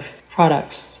portfolio of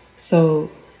products.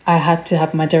 So I had to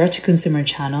have my direct-to-consumer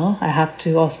channel. I have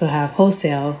to also have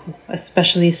wholesale,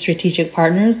 especially strategic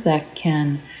partners that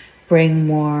can bring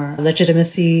more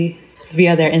legitimacy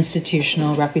via their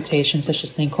institutional reputation, such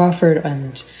as Lane Crawford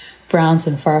and Browns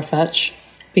and Farfetch,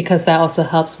 because that also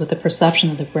helps with the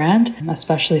perception of the brand,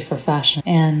 especially for fashion.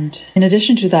 And in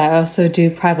addition to that, I also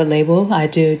do private label. I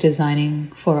do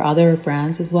designing for other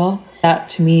brands as well. That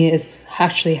to me is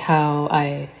actually how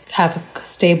I have a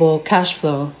stable cash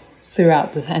flow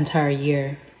throughout the entire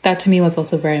year. that to me was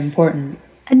also very important.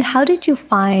 And how did you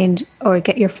find or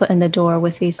get your foot in the door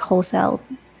with these wholesale,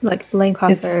 like Lane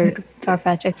Crawford,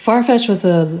 Farfetch? Farfetch was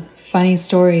a funny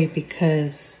story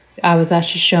because I was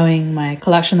actually showing my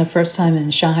collection the first time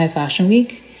in Shanghai Fashion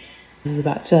Week. This is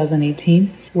about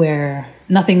 2018, where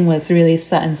nothing was really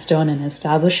set in stone and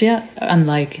established yet,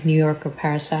 unlike New York or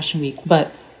Paris Fashion Week.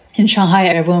 But in Shanghai,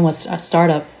 everyone was a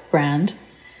startup brand.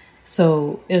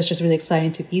 So it was just really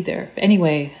exciting to be there. But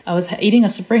anyway, I was eating a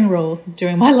spring roll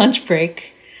during my lunch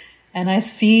break, and I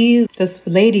see this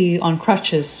lady on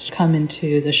crutches come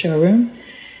into the showroom,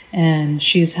 and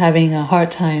she's having a hard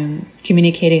time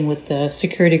communicating with the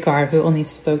security guard who only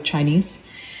spoke Chinese.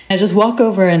 I just walk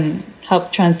over and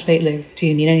help translate, like, do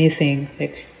you need anything?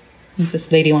 Like,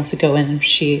 this lady wants to go in, and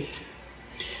she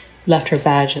left her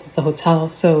badge at the hotel.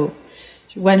 So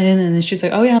she went in, and she's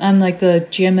like, oh yeah, I'm like the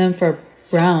GMM for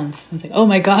Browns. I was like, oh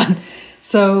my God.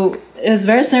 So it was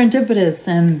very serendipitous,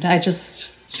 and I just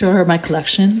showed her my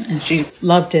collection, and she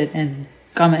loved it and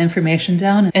got my information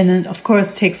down. And then, of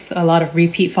course, takes a lot of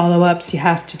repeat follow-ups. You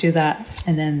have to do that.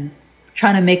 And then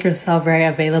trying to make yourself very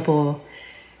available,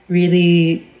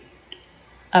 really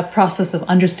a process of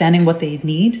understanding what they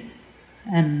need.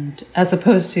 And as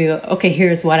opposed to, okay,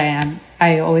 here's what I am.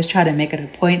 I always try to make it a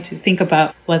point to think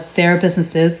about what their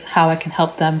business is, how I can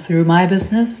help them through my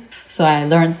business. So I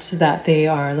learned that they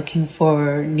are looking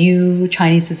for new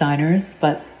Chinese designers,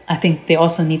 but I think they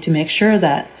also need to make sure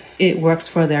that it works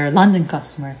for their London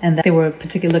customers, and that they were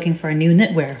particularly looking for a new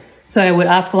knitwear. So I would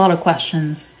ask a lot of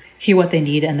questions, hear what they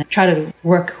need, and then try to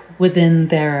work within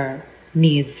their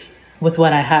needs with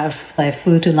what I have. I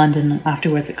flew to London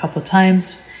afterwards a couple of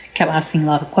times, kept asking a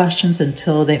lot of questions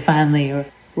until they finally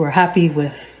were happy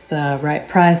with the right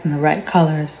price and the right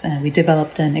colors, and we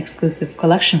developed an exclusive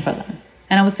collection for them.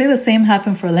 And I would say the same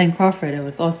happened for Lane Crawford. It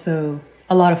was also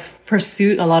a lot of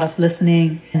pursuit, a lot of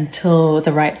listening until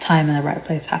the right time and the right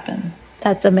place happened.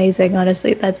 That's amazing,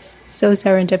 honestly. That's so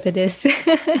serendipitous.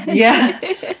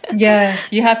 Yeah.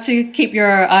 You have to keep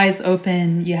your eyes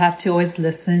open. You have to always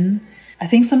listen. I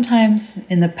think sometimes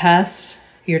in the past,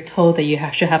 you're told that you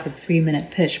should have a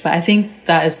 3-minute pitch, but I think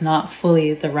that is not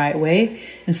fully the right way.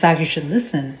 In fact, you should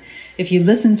listen. If you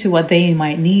listen to what they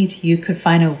might need, you could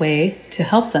find a way to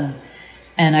help them.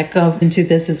 And I go into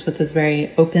business with this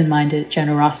very open-minded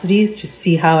generosity to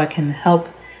see how I can help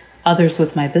others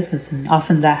with my business. And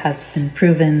often that has been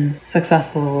proven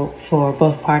successful for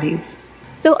both parties.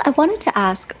 So I wanted to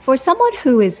ask, for someone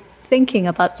who is thinking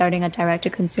about starting a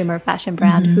direct-to-consumer fashion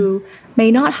brand who may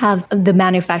not have the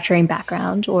manufacturing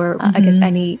background or I guess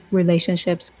any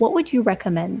relationships, what would you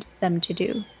recommend them to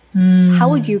do? How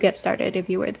would you get started if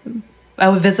you were them? I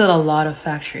would visit a lot of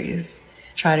factories.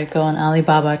 Try to go on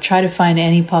Alibaba, try to find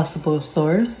any possible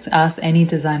source, ask any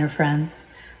designer friends,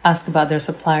 ask about their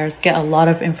suppliers, get a lot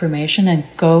of information and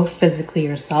go physically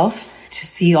yourself to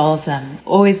see all of them.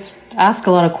 Always ask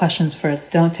a lot of questions first.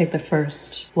 Don't take the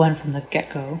first one from the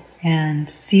get-go, and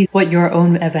see what your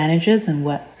own advantage is and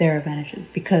what their advantage is,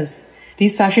 because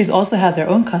these factories also have their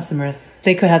own customers.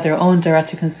 They could have their own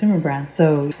direct-to-consumer brands.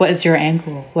 So what is your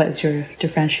angle? What is your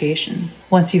differentiation?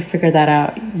 Once you figure that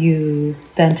out, you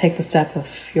then take the step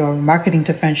of your marketing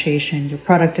differentiation, your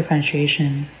product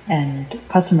differentiation, and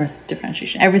customer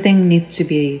differentiation. Everything needs to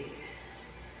be,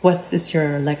 what is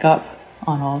your leg up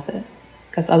on all of it?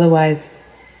 Because otherwise,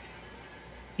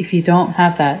 if you don't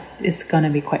have that, it's going to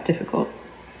be quite difficult.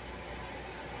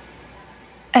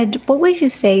 And what would you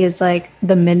say is like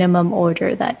the minimum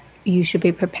order that you should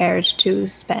be prepared to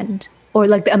spend? Or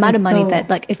like the amount of money that,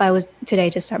 like, if I was today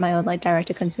to start my own like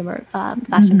direct-to-consumer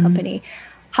fashion company,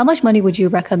 how much money would you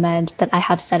recommend that I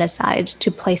have set aside to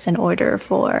place an order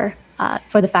for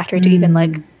the factory to even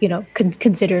like, you know,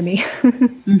 consider me?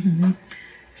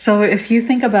 So if you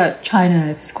think about China,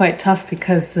 it's quite tough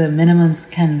because the minimums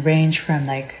can range from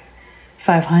like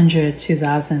 500 to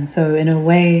 1,000. So in a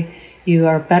way, you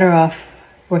are better off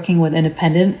working with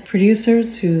independent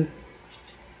producers who,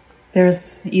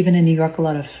 there's even in New York a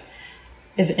lot of,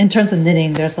 if in terms of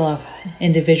knitting, there's a lot of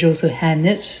individuals who hand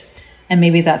knit, and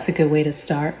maybe that's a good way to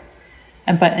start.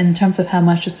 But in terms of how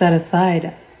much to set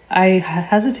aside, I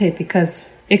hesitate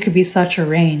because it could be such a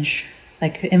range.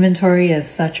 Like inventory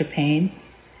is such a pain.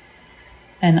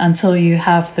 And until you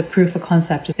have the proof of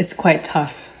concept, it's quite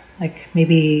tough. Like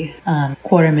maybe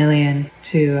 $250,000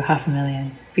 to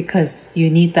 $500,000. Because you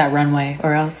need that runway,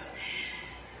 or else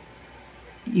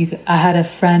I had a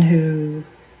friend who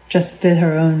just did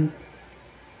her own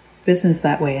business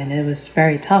that way, and it was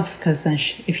very tough because then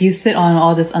if you sit on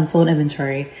all this unsold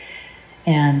inventory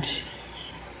and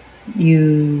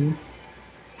you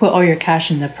put all your cash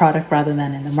in the product rather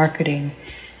than in the marketing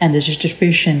and the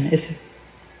distribution, is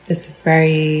it's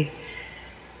very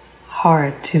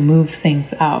hard to move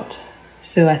things out.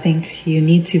 So I think you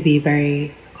need to be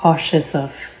very cautious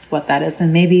of what that is.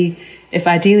 And maybe if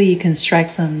ideally you can strike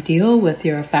some deal with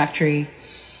your factory,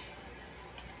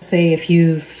 say if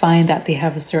you find that they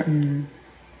have a certain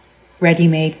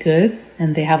ready-made good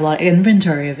and they have a lot of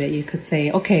inventory of it, you could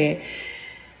say, okay,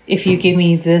 if you give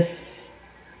me this,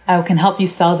 I can help you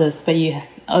sell this, but you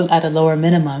at a lower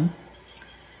minimum,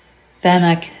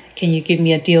 then can you give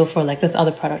me a deal for like this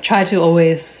other product? Try to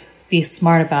always be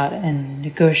smart about it and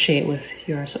negotiate with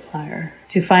your supplier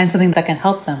to find something that can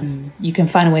help them. You can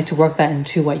find a way to work that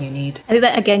into what you need. I think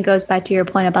that again goes back to your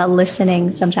point about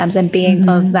listening sometimes and being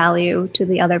of value to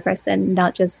the other person,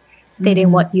 not just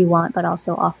stating what you want, but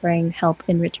also offering help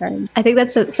in return. I think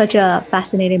that's such a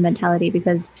fascinating mentality,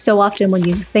 because so often when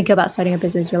you think about starting a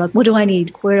business, you're like, what do I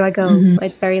need? Where do I go?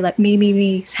 It's very like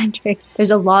me centric. There's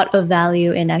a lot of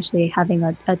value in actually having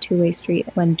a two-way street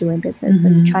when doing business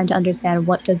and trying to understand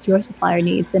what does your supplier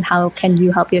needs and how can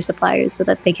you help your suppliers so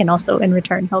that they can also in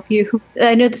return help you.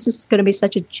 I know this is going to be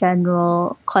such a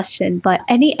general question, but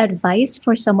any advice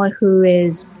for someone who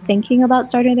is thinking about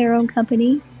starting their own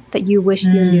company that you wish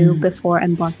you knew before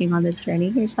embarking on this journey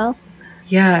yourself?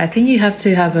 Yeah, I think you have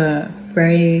to have a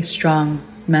very strong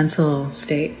mental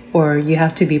state, or you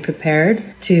have to be prepared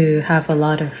to have a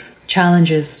lot of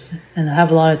challenges and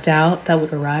have a lot of doubt that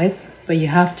would arise, but you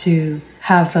have to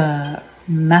have a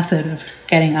method of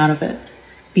getting out of it,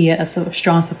 be it a sort of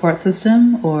strong support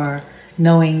system or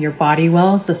knowing your body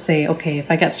well to say, okay, if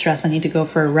I get stressed, I need to go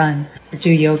for a run or do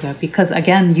yoga, because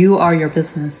again, you are your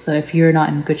business. So if you're not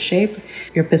in good shape,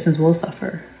 your business will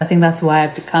suffer. I think that's why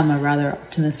I've become a rather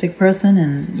optimistic person,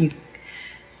 and you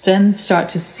then start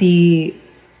to see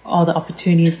all the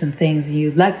opportunities and things.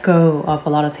 You let go of a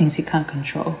lot of things you can't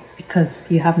control because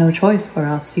you have no choice, or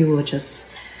else you will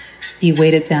just be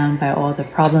weighted down by all the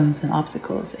problems and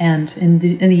obstacles. And in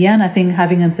the end, I think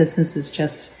having a business is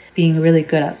just being really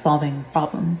good at solving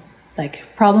problems.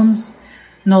 Like, problems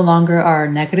no longer are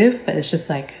negative, but it's just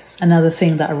like another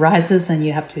thing that arises and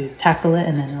you have to tackle it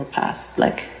and then it'll pass.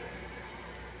 Like,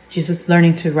 you're just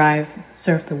learning to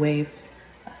surf the waves.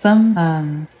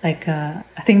 I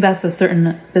think that's a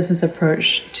certain business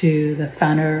approach to the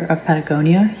founder of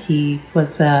Patagonia. He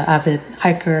was an avid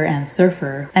hiker and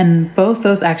surfer, and both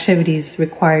those activities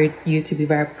required you to be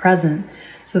very present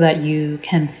so that you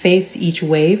can face each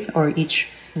wave or each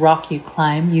rock you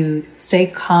climb. You stay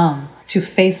calm to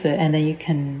face it, and then you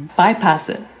can bypass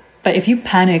it. But if you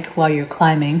panic while you're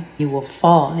climbing, you will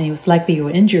fall, and it's likely you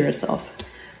will injure yourself.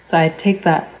 So I take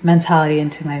that mentality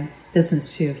into my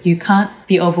business too. You can't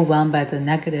be overwhelmed by the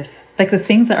negative. Like, the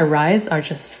things that arise are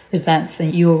just events,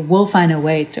 and you will find a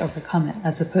way to overcome it,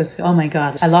 as opposed to, oh my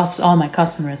God, I lost all my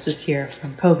customers this year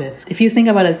from COVID. If you think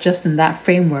about it just in that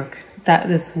framework, that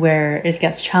is where it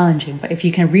gets challenging. But if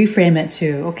you can reframe it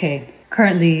to, okay,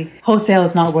 currently wholesale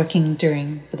is not working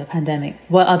during the pandemic.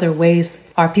 What other ways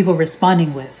are people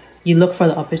responding with? You look for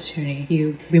the opportunity.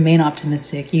 You remain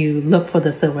optimistic. You look for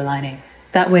the silver lining.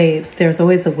 That way, there's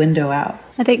always a window out.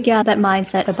 I think, yeah, that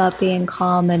mindset about being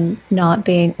calm and not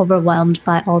being overwhelmed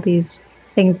by all these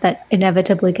things that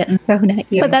inevitably get thrown at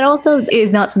you. But that also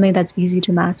is not something that's easy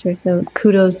to master. So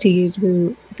kudos to you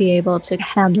to be able to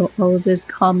handle all of this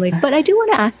calmly. But I do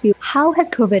want to ask you, how has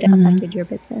COVID affected your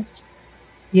business?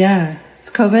 Yeah,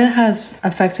 COVID has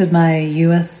affected my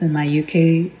US and my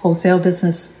UK wholesale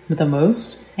business the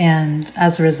most. And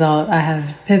as a result, I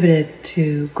have pivoted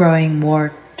to growing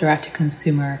more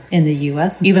direct-to-consumer in the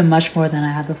US, even much more than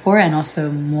I had before, and also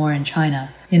more in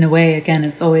China. In a way, again,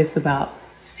 it's always about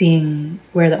seeing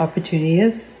where the opportunity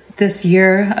is. This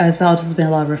year, it's also been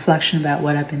a lot of reflection about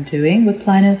what I've been doing with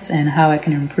Planets and how I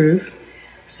can improve.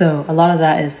 So a lot of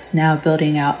that is now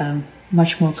building out a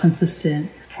much more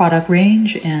consistent product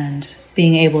range and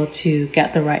being able to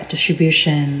get the right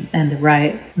distribution and the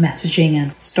right messaging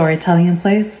and storytelling in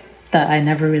place that I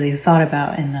never really thought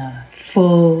about in a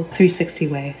full 360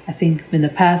 way. I think in the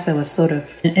past I was sort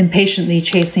of impatiently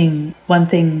chasing one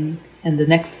thing and the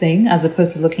next thing, as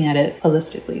opposed to looking at it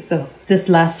holistically. So this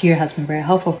last year has been very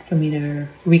helpful for me to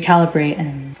recalibrate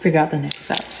and figure out the next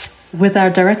steps. With our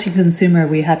direct-to-consumer,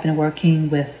 we have been working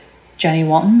with Jenny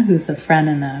Walton, who's a friend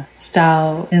and a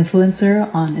style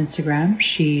influencer on Instagram.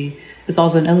 She is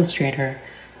also an illustrator.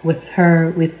 With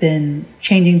her, we've been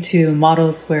changing to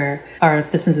models where our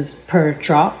business is per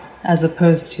drop, as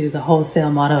opposed to the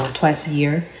wholesale model twice a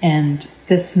year. And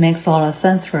this makes a lot of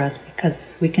sense for us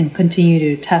because we can continue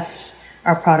to test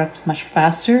our product much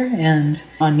faster and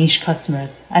on niche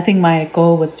customers. I think my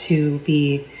goal was to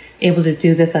be able to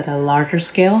do this at a larger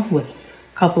scale with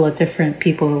couple of different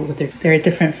people with their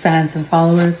different fans and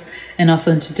followers, and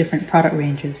also into different product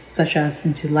ranges, such as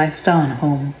into lifestyle and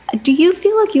home. Do you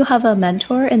feel like you have a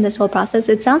mentor in this whole process?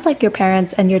 It sounds like your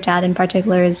parents and your dad in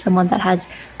particular is someone that has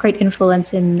great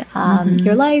influence in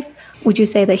your life. Would you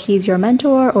say that he's your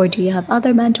mentor, or do you have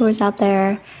other mentors out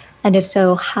there? And if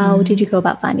so, how did you go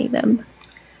about finding them?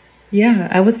 Yeah,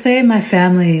 I would say my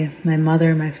family, my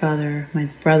mother, my father, my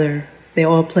brother, they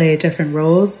all play different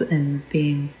roles in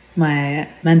being my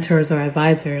mentors or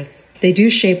advisors. They do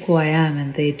shape who I am,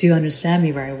 and they do understand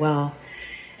me very well.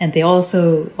 And they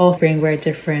also all bring very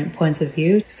different points of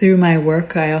view. Through my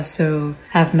work, I also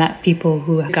have met people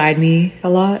who guide me a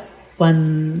lot.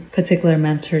 One particular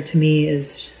mentor to me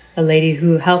is a lady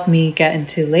who helped me get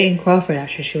into Leighton Crawford.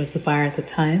 Actually, she was the buyer at the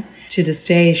time. To this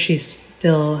day, she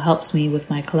still helps me with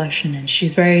my collection, and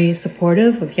she's very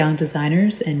supportive of young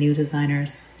designers and new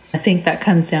designers. I think that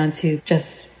comes down to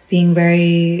just being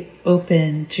very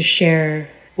open to share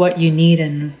what you need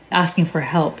and asking for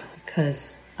help,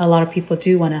 because a lot of people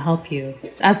do want to help you.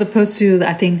 As opposed to,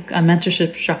 I think, a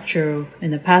mentorship structure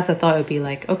in the past, I thought it would be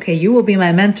like, okay, you will be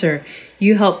my mentor.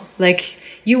 You help, like,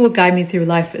 you will guide me through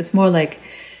life. It's more like,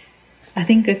 I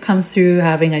think it comes through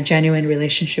having a genuine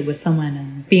relationship with someone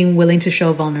and being willing to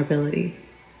show vulnerability.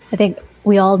 I think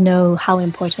we all know how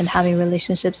important having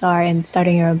relationships are in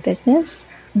starting your own business.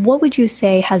 What would you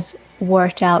say has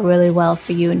worked out really well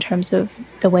for you in terms of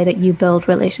the way that you build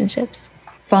relationships?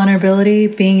 Vulnerability,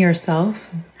 being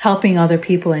yourself, helping other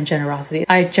people, and generosity.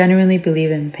 I genuinely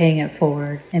believe in paying it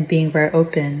forward and being very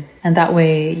open. And that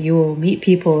way you will meet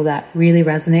people that really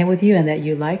resonate with you and that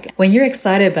you like. When you're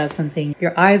excited about something,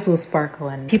 your eyes will sparkle,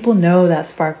 and people know that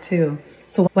spark too.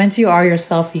 So once you are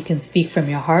yourself, you can speak from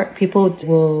your heart. People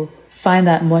will find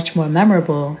that much more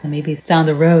memorable. And maybe down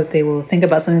the road, they will think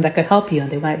about something that could help you,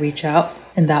 and they might reach out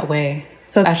in that way.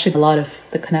 So actually, a lot of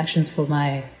the connections for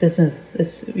my business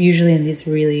is usually in these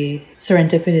really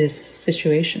serendipitous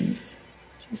situations.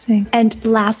 Interesting. And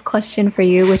last question for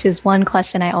you, which is one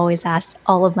question I always ask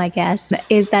all of my guests,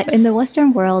 is that in the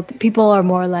Western world, people are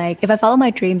more like, if I follow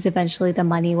my dreams, eventually the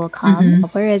money will come.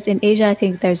 Whereas in Asia, I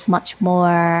think there's much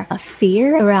more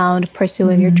fear around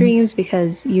pursuing your dreams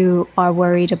because you are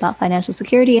worried about financial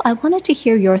security. I wanted to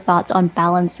hear your thoughts on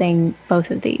balancing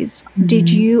both of these. Did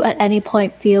you at any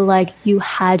point feel like you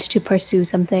had to pursue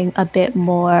something a bit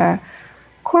more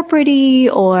corporate-y,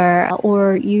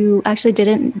 or you actually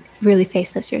didn't really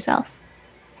face this yourself?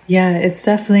 Yeah, it's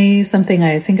definitely something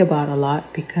I think about a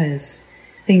lot, because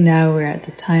I think now we're at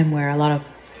the time where a lot of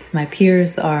my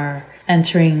peers are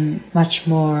entering much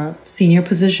more senior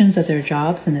positions at their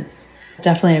jobs, and it's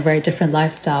definitely a very different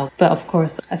lifestyle. But of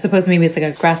course, I suppose maybe it's like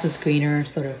a grass is greener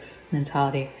sort of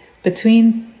mentality.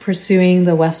 Between pursuing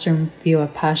the Western view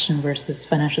of passion versus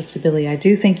financial stability, I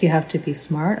do think you have to be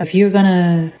smart. If you're going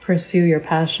to pursue your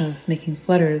passion of making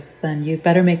sweaters, then you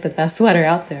better make the best sweater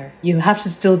out there. You have to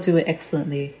still do it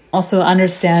excellently. Also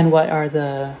understand what are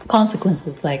the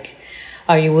consequences. Like,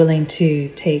 are you willing to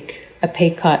take a pay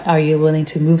cut? Are you willing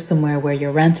to move somewhere where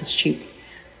your rent is cheap?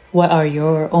 What are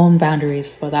your own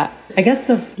boundaries for that? I guess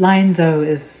the line, though,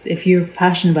 is if you're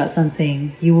passionate about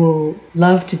something, you will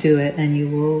love to do it, and you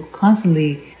will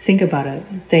constantly think about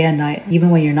it day and night, even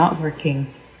when you're not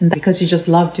working. And because you just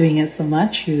love doing it so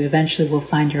much, you eventually will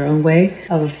find your own way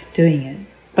of doing it.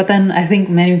 But then I think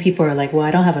many people are like, well,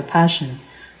 I don't have a passion,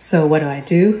 so what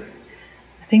do?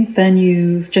 I think then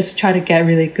you just try to get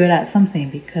really good at something,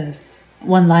 because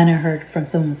one line I heard from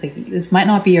someone was like, this might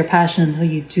not be your passion until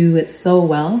you do it so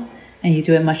well and you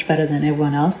do it much better than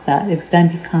everyone else that it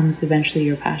then becomes eventually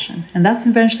your passion. And that's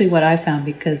eventually what I found,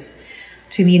 because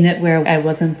to me, knitwear, I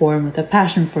wasn't born with a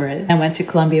passion for it. I went to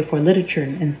Columbia for literature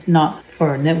and not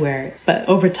for knitwear. But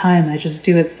over time, I just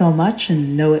do it so much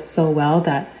and know it so well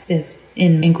that it's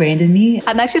ingrained in me.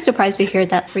 I'm actually surprised to hear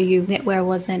that for you, knitwear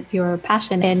wasn't your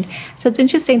passion. And so it's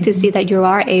interesting to see that you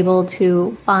are able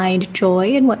to find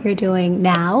joy in what you're doing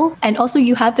now. And also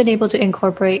you have been able to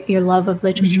incorporate your love of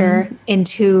literature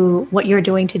into what you're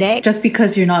doing today. Just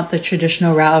because you're not the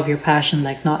traditional route of your passion,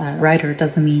 like not a writer,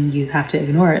 doesn't mean you have to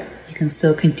ignore it. You can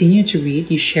still continue to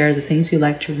read. You share the things you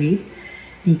like to read.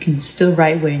 You can still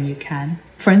write when you can.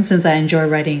 For instance, I enjoy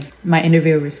writing my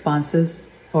interview responses,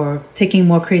 or taking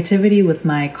more creativity with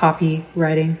my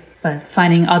copywriting, but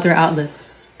finding other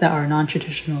outlets that are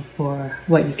non-traditional for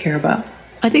what you care about.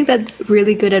 I think that's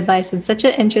really good advice and such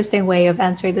an interesting way of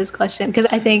answering this question, because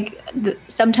I think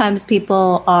sometimes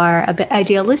people are a bit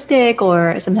idealistic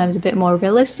or sometimes a bit more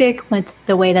realistic with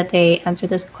the way that they answer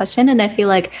this question. And I feel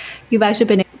like you've actually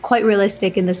been quite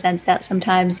realistic in the sense that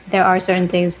sometimes there are certain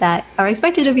things that are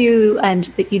expected of you and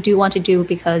that you do want to do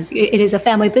because it is a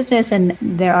family business, and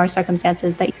there are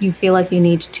circumstances that you feel like you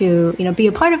need to, be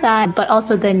a part of that. But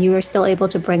also then you are still able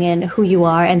to bring in who you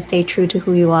are and stay true to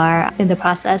who you are in the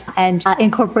process, and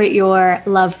incorporate your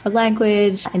love for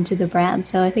language into the brand.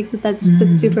 So I think that's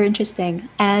super interesting.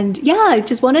 And yeah, I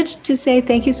just wanted to say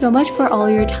thank you so much for all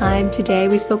your time today.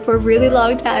 We spoke for a really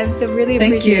long time, so really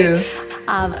appreciate it.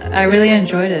 I really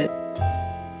enjoyed it.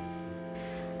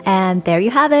 And there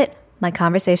you have it, my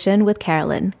conversation with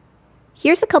Carolyn.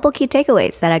 Here's a couple key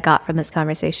takeaways that I got from this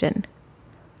conversation.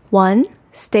 1,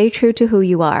 stay true to who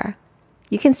you are.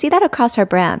 You can see that across her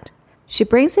brand. She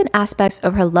brings in aspects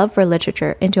of her love for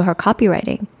literature into her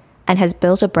copywriting and has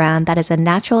built a brand that is a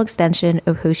natural extension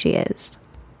of who she is.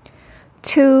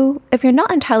 2, if you're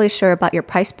not entirely sure about your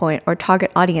price point or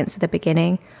target audience at the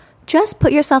beginning, just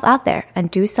put yourself out there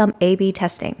and do some A/B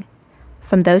testing.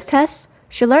 From those tests,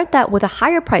 she learned that with a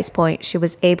higher price point, she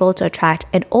was able to attract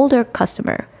an older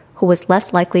customer who was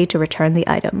less likely to return the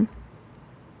item.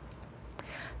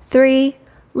 3,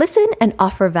 listen and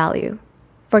offer value.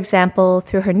 For example,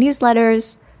 through her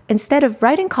newsletters, instead of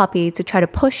writing copy to try to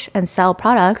push and sell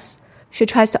products, she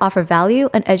tries to offer value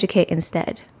and educate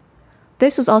instead.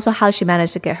 This was also how she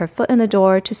managed to get her foot in the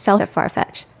door to sell at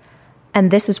Farfetch. And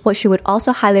this is what she would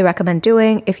also highly recommend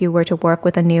doing if you were to work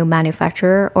with a new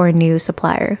manufacturer or a new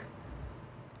supplier.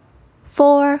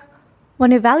 4,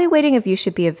 when evaluating if you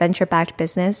should be a venture-backed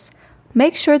business,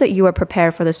 make sure that you are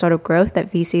prepared for the sort of growth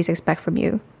that VCs expect from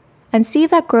you, and see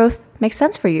if that growth makes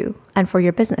sense for you and for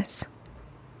your business.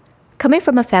 Coming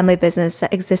from a family business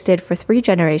that existed for 3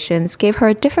 generations gave her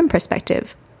a different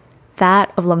perspective,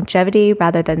 that of longevity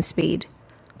rather than speed,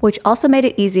 which also made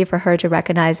it easy for her to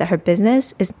recognize that her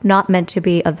business is not meant to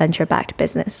be a venture-backed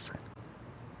business.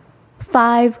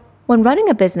 5, when running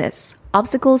a business,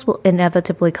 obstacles will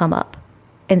inevitably come up.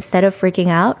 Instead of freaking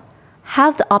out,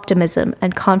 have the optimism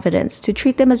and confidence to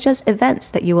treat them as just events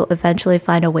that you will eventually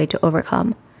find a way to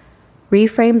overcome.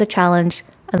 Reframe the challenge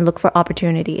and look for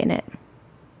opportunity in it.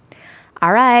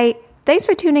 All right, thanks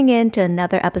for tuning in to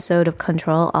another episode of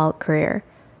Control Alt Career.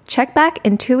 Check back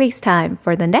in 2 weeks' time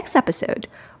for the next episode,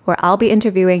 where I'll be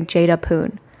interviewing Jada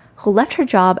Poon, who left her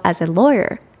job as a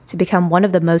lawyer to become one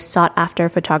of the most sought-after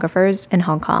photographers in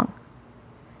Hong Kong.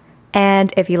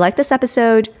 And if you like this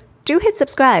episode, do hit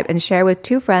subscribe and share with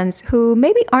 2 friends who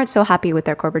maybe aren't so happy with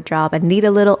their corporate job and need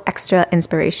a little extra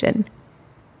inspiration.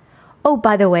 Oh,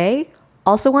 by the way,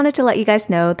 also wanted to let you guys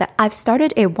know that I've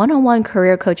started a one-on-one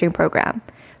career coaching program.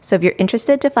 So if you're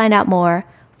interested to find out more,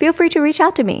 feel free to reach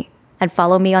out to me and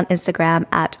follow me on Instagram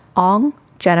at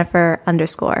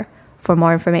 @ongjennifer_ for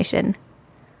more information.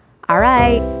 All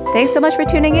right, thanks so much for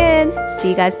tuning in. See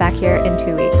you guys back here in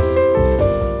 2 weeks.